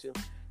about them.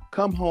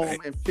 Come home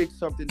and fix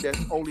something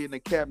that's only in the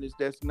cabinets,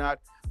 that's not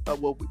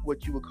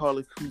what you would call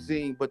a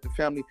cuisine, but the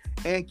family,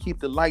 and keep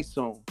the lights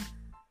on.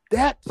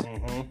 That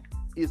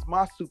is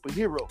my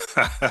superhero.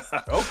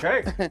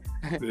 Okay.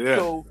 Yeah.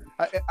 So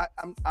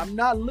I'm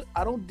not.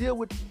 I don't deal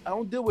with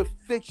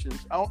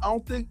fictions. I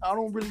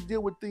don't really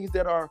deal with things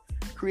that are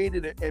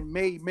created and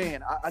made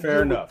man. I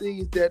deal with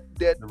things that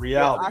the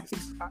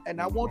realities.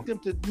 I want them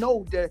to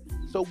know that.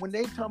 So when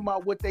they talk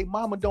about what they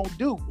mama don't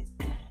do,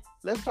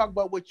 let's talk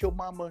about what your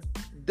mama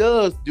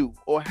does do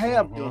or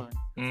have done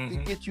to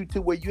get you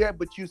to where you at,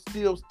 but you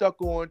still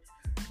stuck on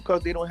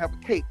because they don't have a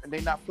cape and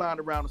they're not flying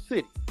around the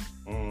city.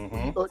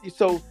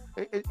 So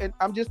and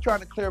I'm just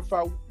trying to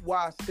clarify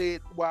why I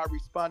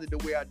responded the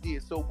way I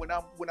did. So when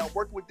I'm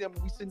working with them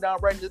and we sit down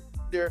writing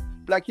their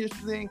Black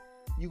history thing,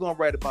 you're gonna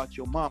write about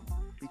your mama,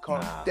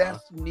 because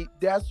that's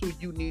who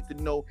you need to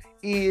know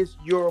is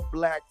your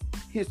Black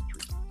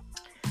history.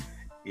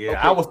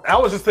 Yeah, okay. I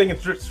was just thinking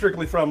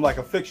strictly from like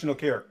a fictional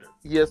character.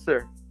 Yes,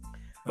 sir.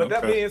 But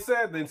that being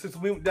said, then since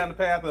we went down the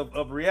path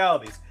of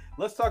realities,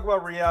 let's talk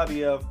about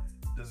reality of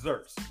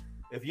desserts.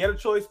 If you had a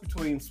choice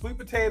between sweet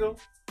potato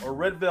or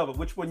red velvet,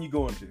 which one you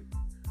going to?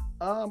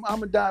 I'm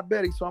a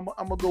diabetic, so I'm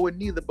gonna go with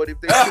neither. But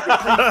if they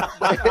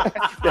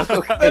that's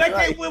okay. Man, I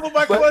can't win with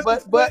my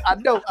questions. But I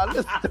know I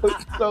listen to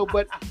it. So,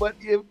 but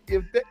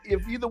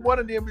if either one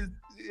of them is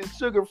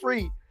sugar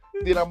free,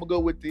 then I'm gonna go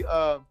with the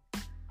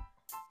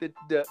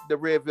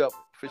red velvet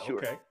for sure.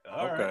 Okay.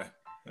 All right. Okay.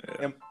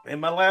 Yeah.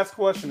 And my last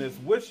question is,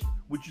 which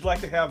would you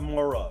like to have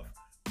more of?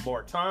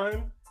 More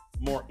time,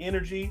 more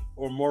energy,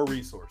 or more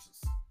resources?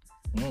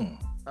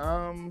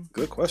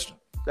 Good question.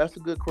 That's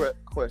a good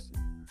question.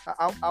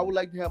 I would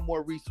like to have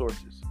more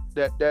resources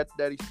that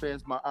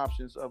expands my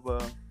options of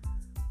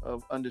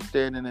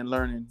understanding and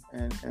learning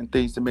and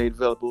things that made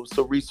available.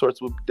 So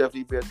resources would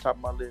definitely be at the top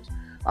of my list.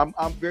 I'm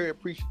very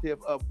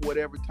appreciative of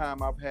whatever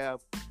time I've had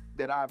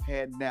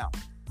now,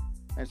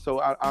 and so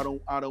I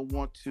don't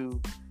want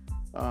to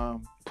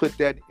put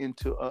that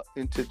into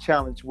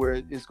challenge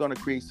where it's going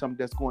to create something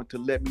that's going to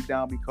let me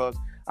down because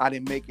I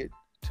didn't make it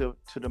to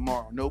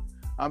tomorrow. Nope.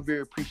 I'm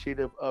very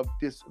appreciative of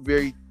this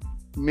very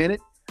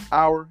minute,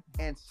 hour,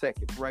 and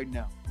second right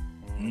now.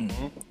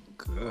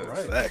 Good. All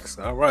right. Facts.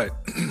 All right.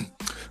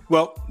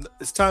 Well,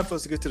 it's time for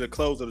us to get to the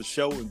close of the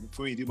show and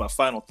for me to do my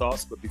final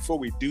thoughts. But before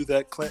we do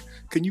that, Clint,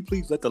 can you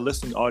please let the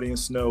listening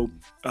audience know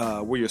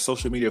where your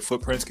social media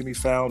footprints can be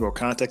found or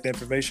contact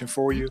information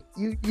for you?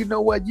 You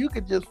know what? You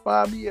can just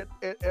find me at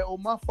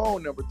on my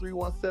phone number,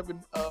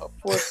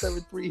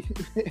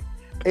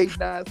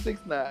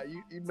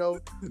 317-473-8969. You know.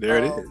 There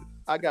it is.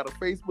 I got a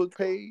Facebook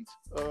page.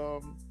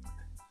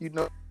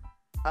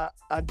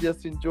 I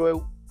just enjoy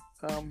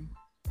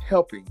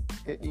helping.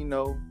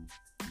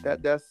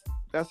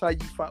 That's how you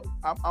find.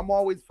 I'm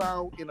always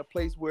found in a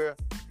place where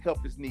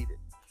help is needed.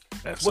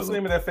 Absolutely. What's the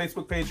name of that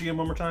Facebook page again?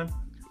 One more time.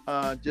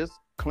 Just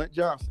Clint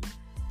Johnson.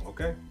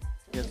 Okay.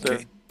 Yes, sir.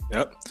 Okay.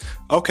 Yep.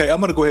 Okay, I'm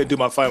gonna go ahead and do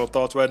my final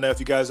thoughts right now, if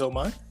you guys don't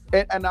mind.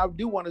 And I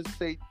do want to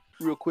say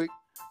real quick,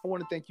 I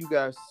want to thank you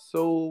guys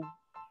so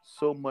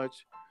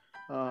much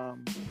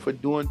for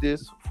doing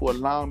this, for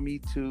allowing me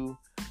to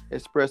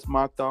express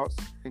my thoughts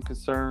and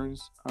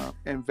concerns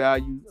and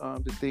value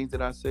the things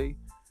that I say.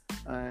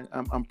 And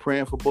I'm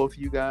praying for both of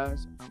you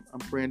guys. I'm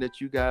praying that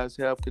you guys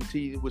have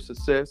continued with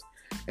success.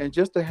 And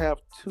just to have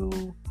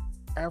 2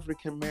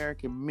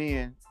 African-American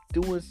men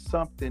doing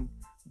something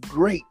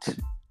great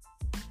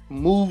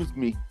moves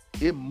me.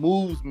 It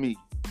moves me.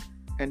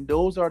 And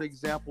those are the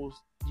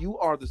examples. You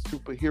are the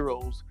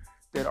superheroes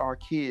that our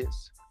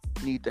kids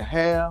need to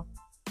have,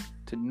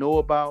 to know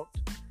about,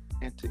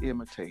 and to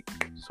imitate.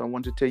 So I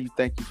wanted to tell you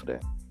thank you for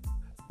that.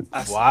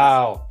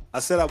 Wow. I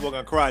said I wasn't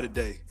gonna cry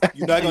today.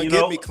 You're not gonna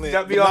get me, Clint.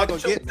 Got me You're all not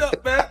gonna get me.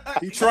 up, man.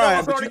 You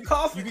trying, but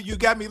you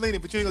got me leaning,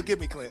 but you ain't gonna get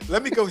me, Clint.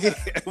 Let me go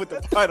ahead with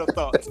the final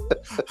thoughts.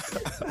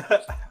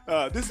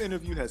 This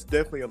interview has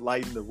definitely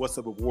enlightened the What's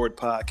Up Award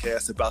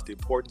podcast about the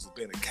importance of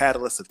being a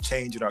catalyst of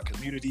change in our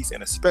communities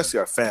and especially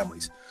our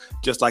families.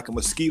 Just like a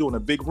mosquito in a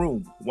big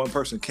room, one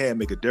person can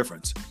make a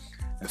difference.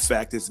 In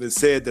fact, it's been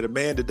said that a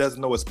man that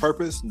doesn't know his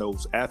purpose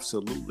knows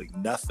absolutely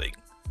nothing.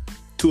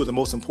 2 of the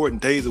most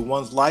important days of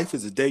one's life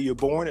is the day you're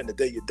born and the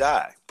day you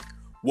die.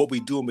 What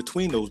we do in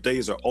between those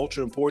days are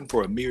ultra important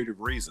for a myriad of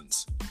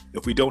reasons.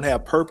 If we don't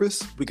have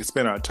purpose, we can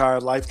spend our entire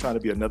life trying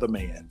to be another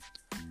man.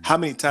 How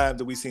many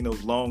times have we seen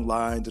those long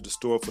lines at the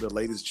store for the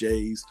latest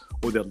J's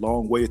or that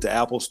long wait at the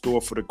Apple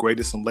store for the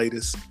greatest and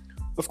latest?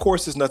 Of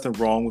course, there's nothing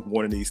wrong with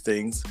one of these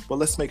things, but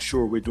let's make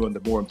sure we're doing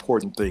the more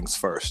important things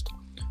first.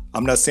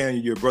 I'm not saying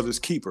you're your brother's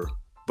keeper,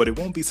 but it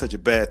won't be such a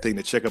bad thing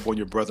to check up on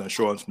your brother and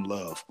show him some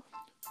love.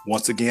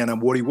 Once again,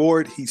 I'm Woody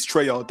Ward. He's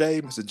Trey all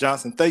day. Mr.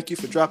 Johnson, thank you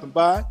for dropping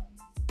by.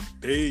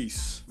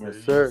 Peace. Yes,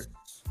 sir.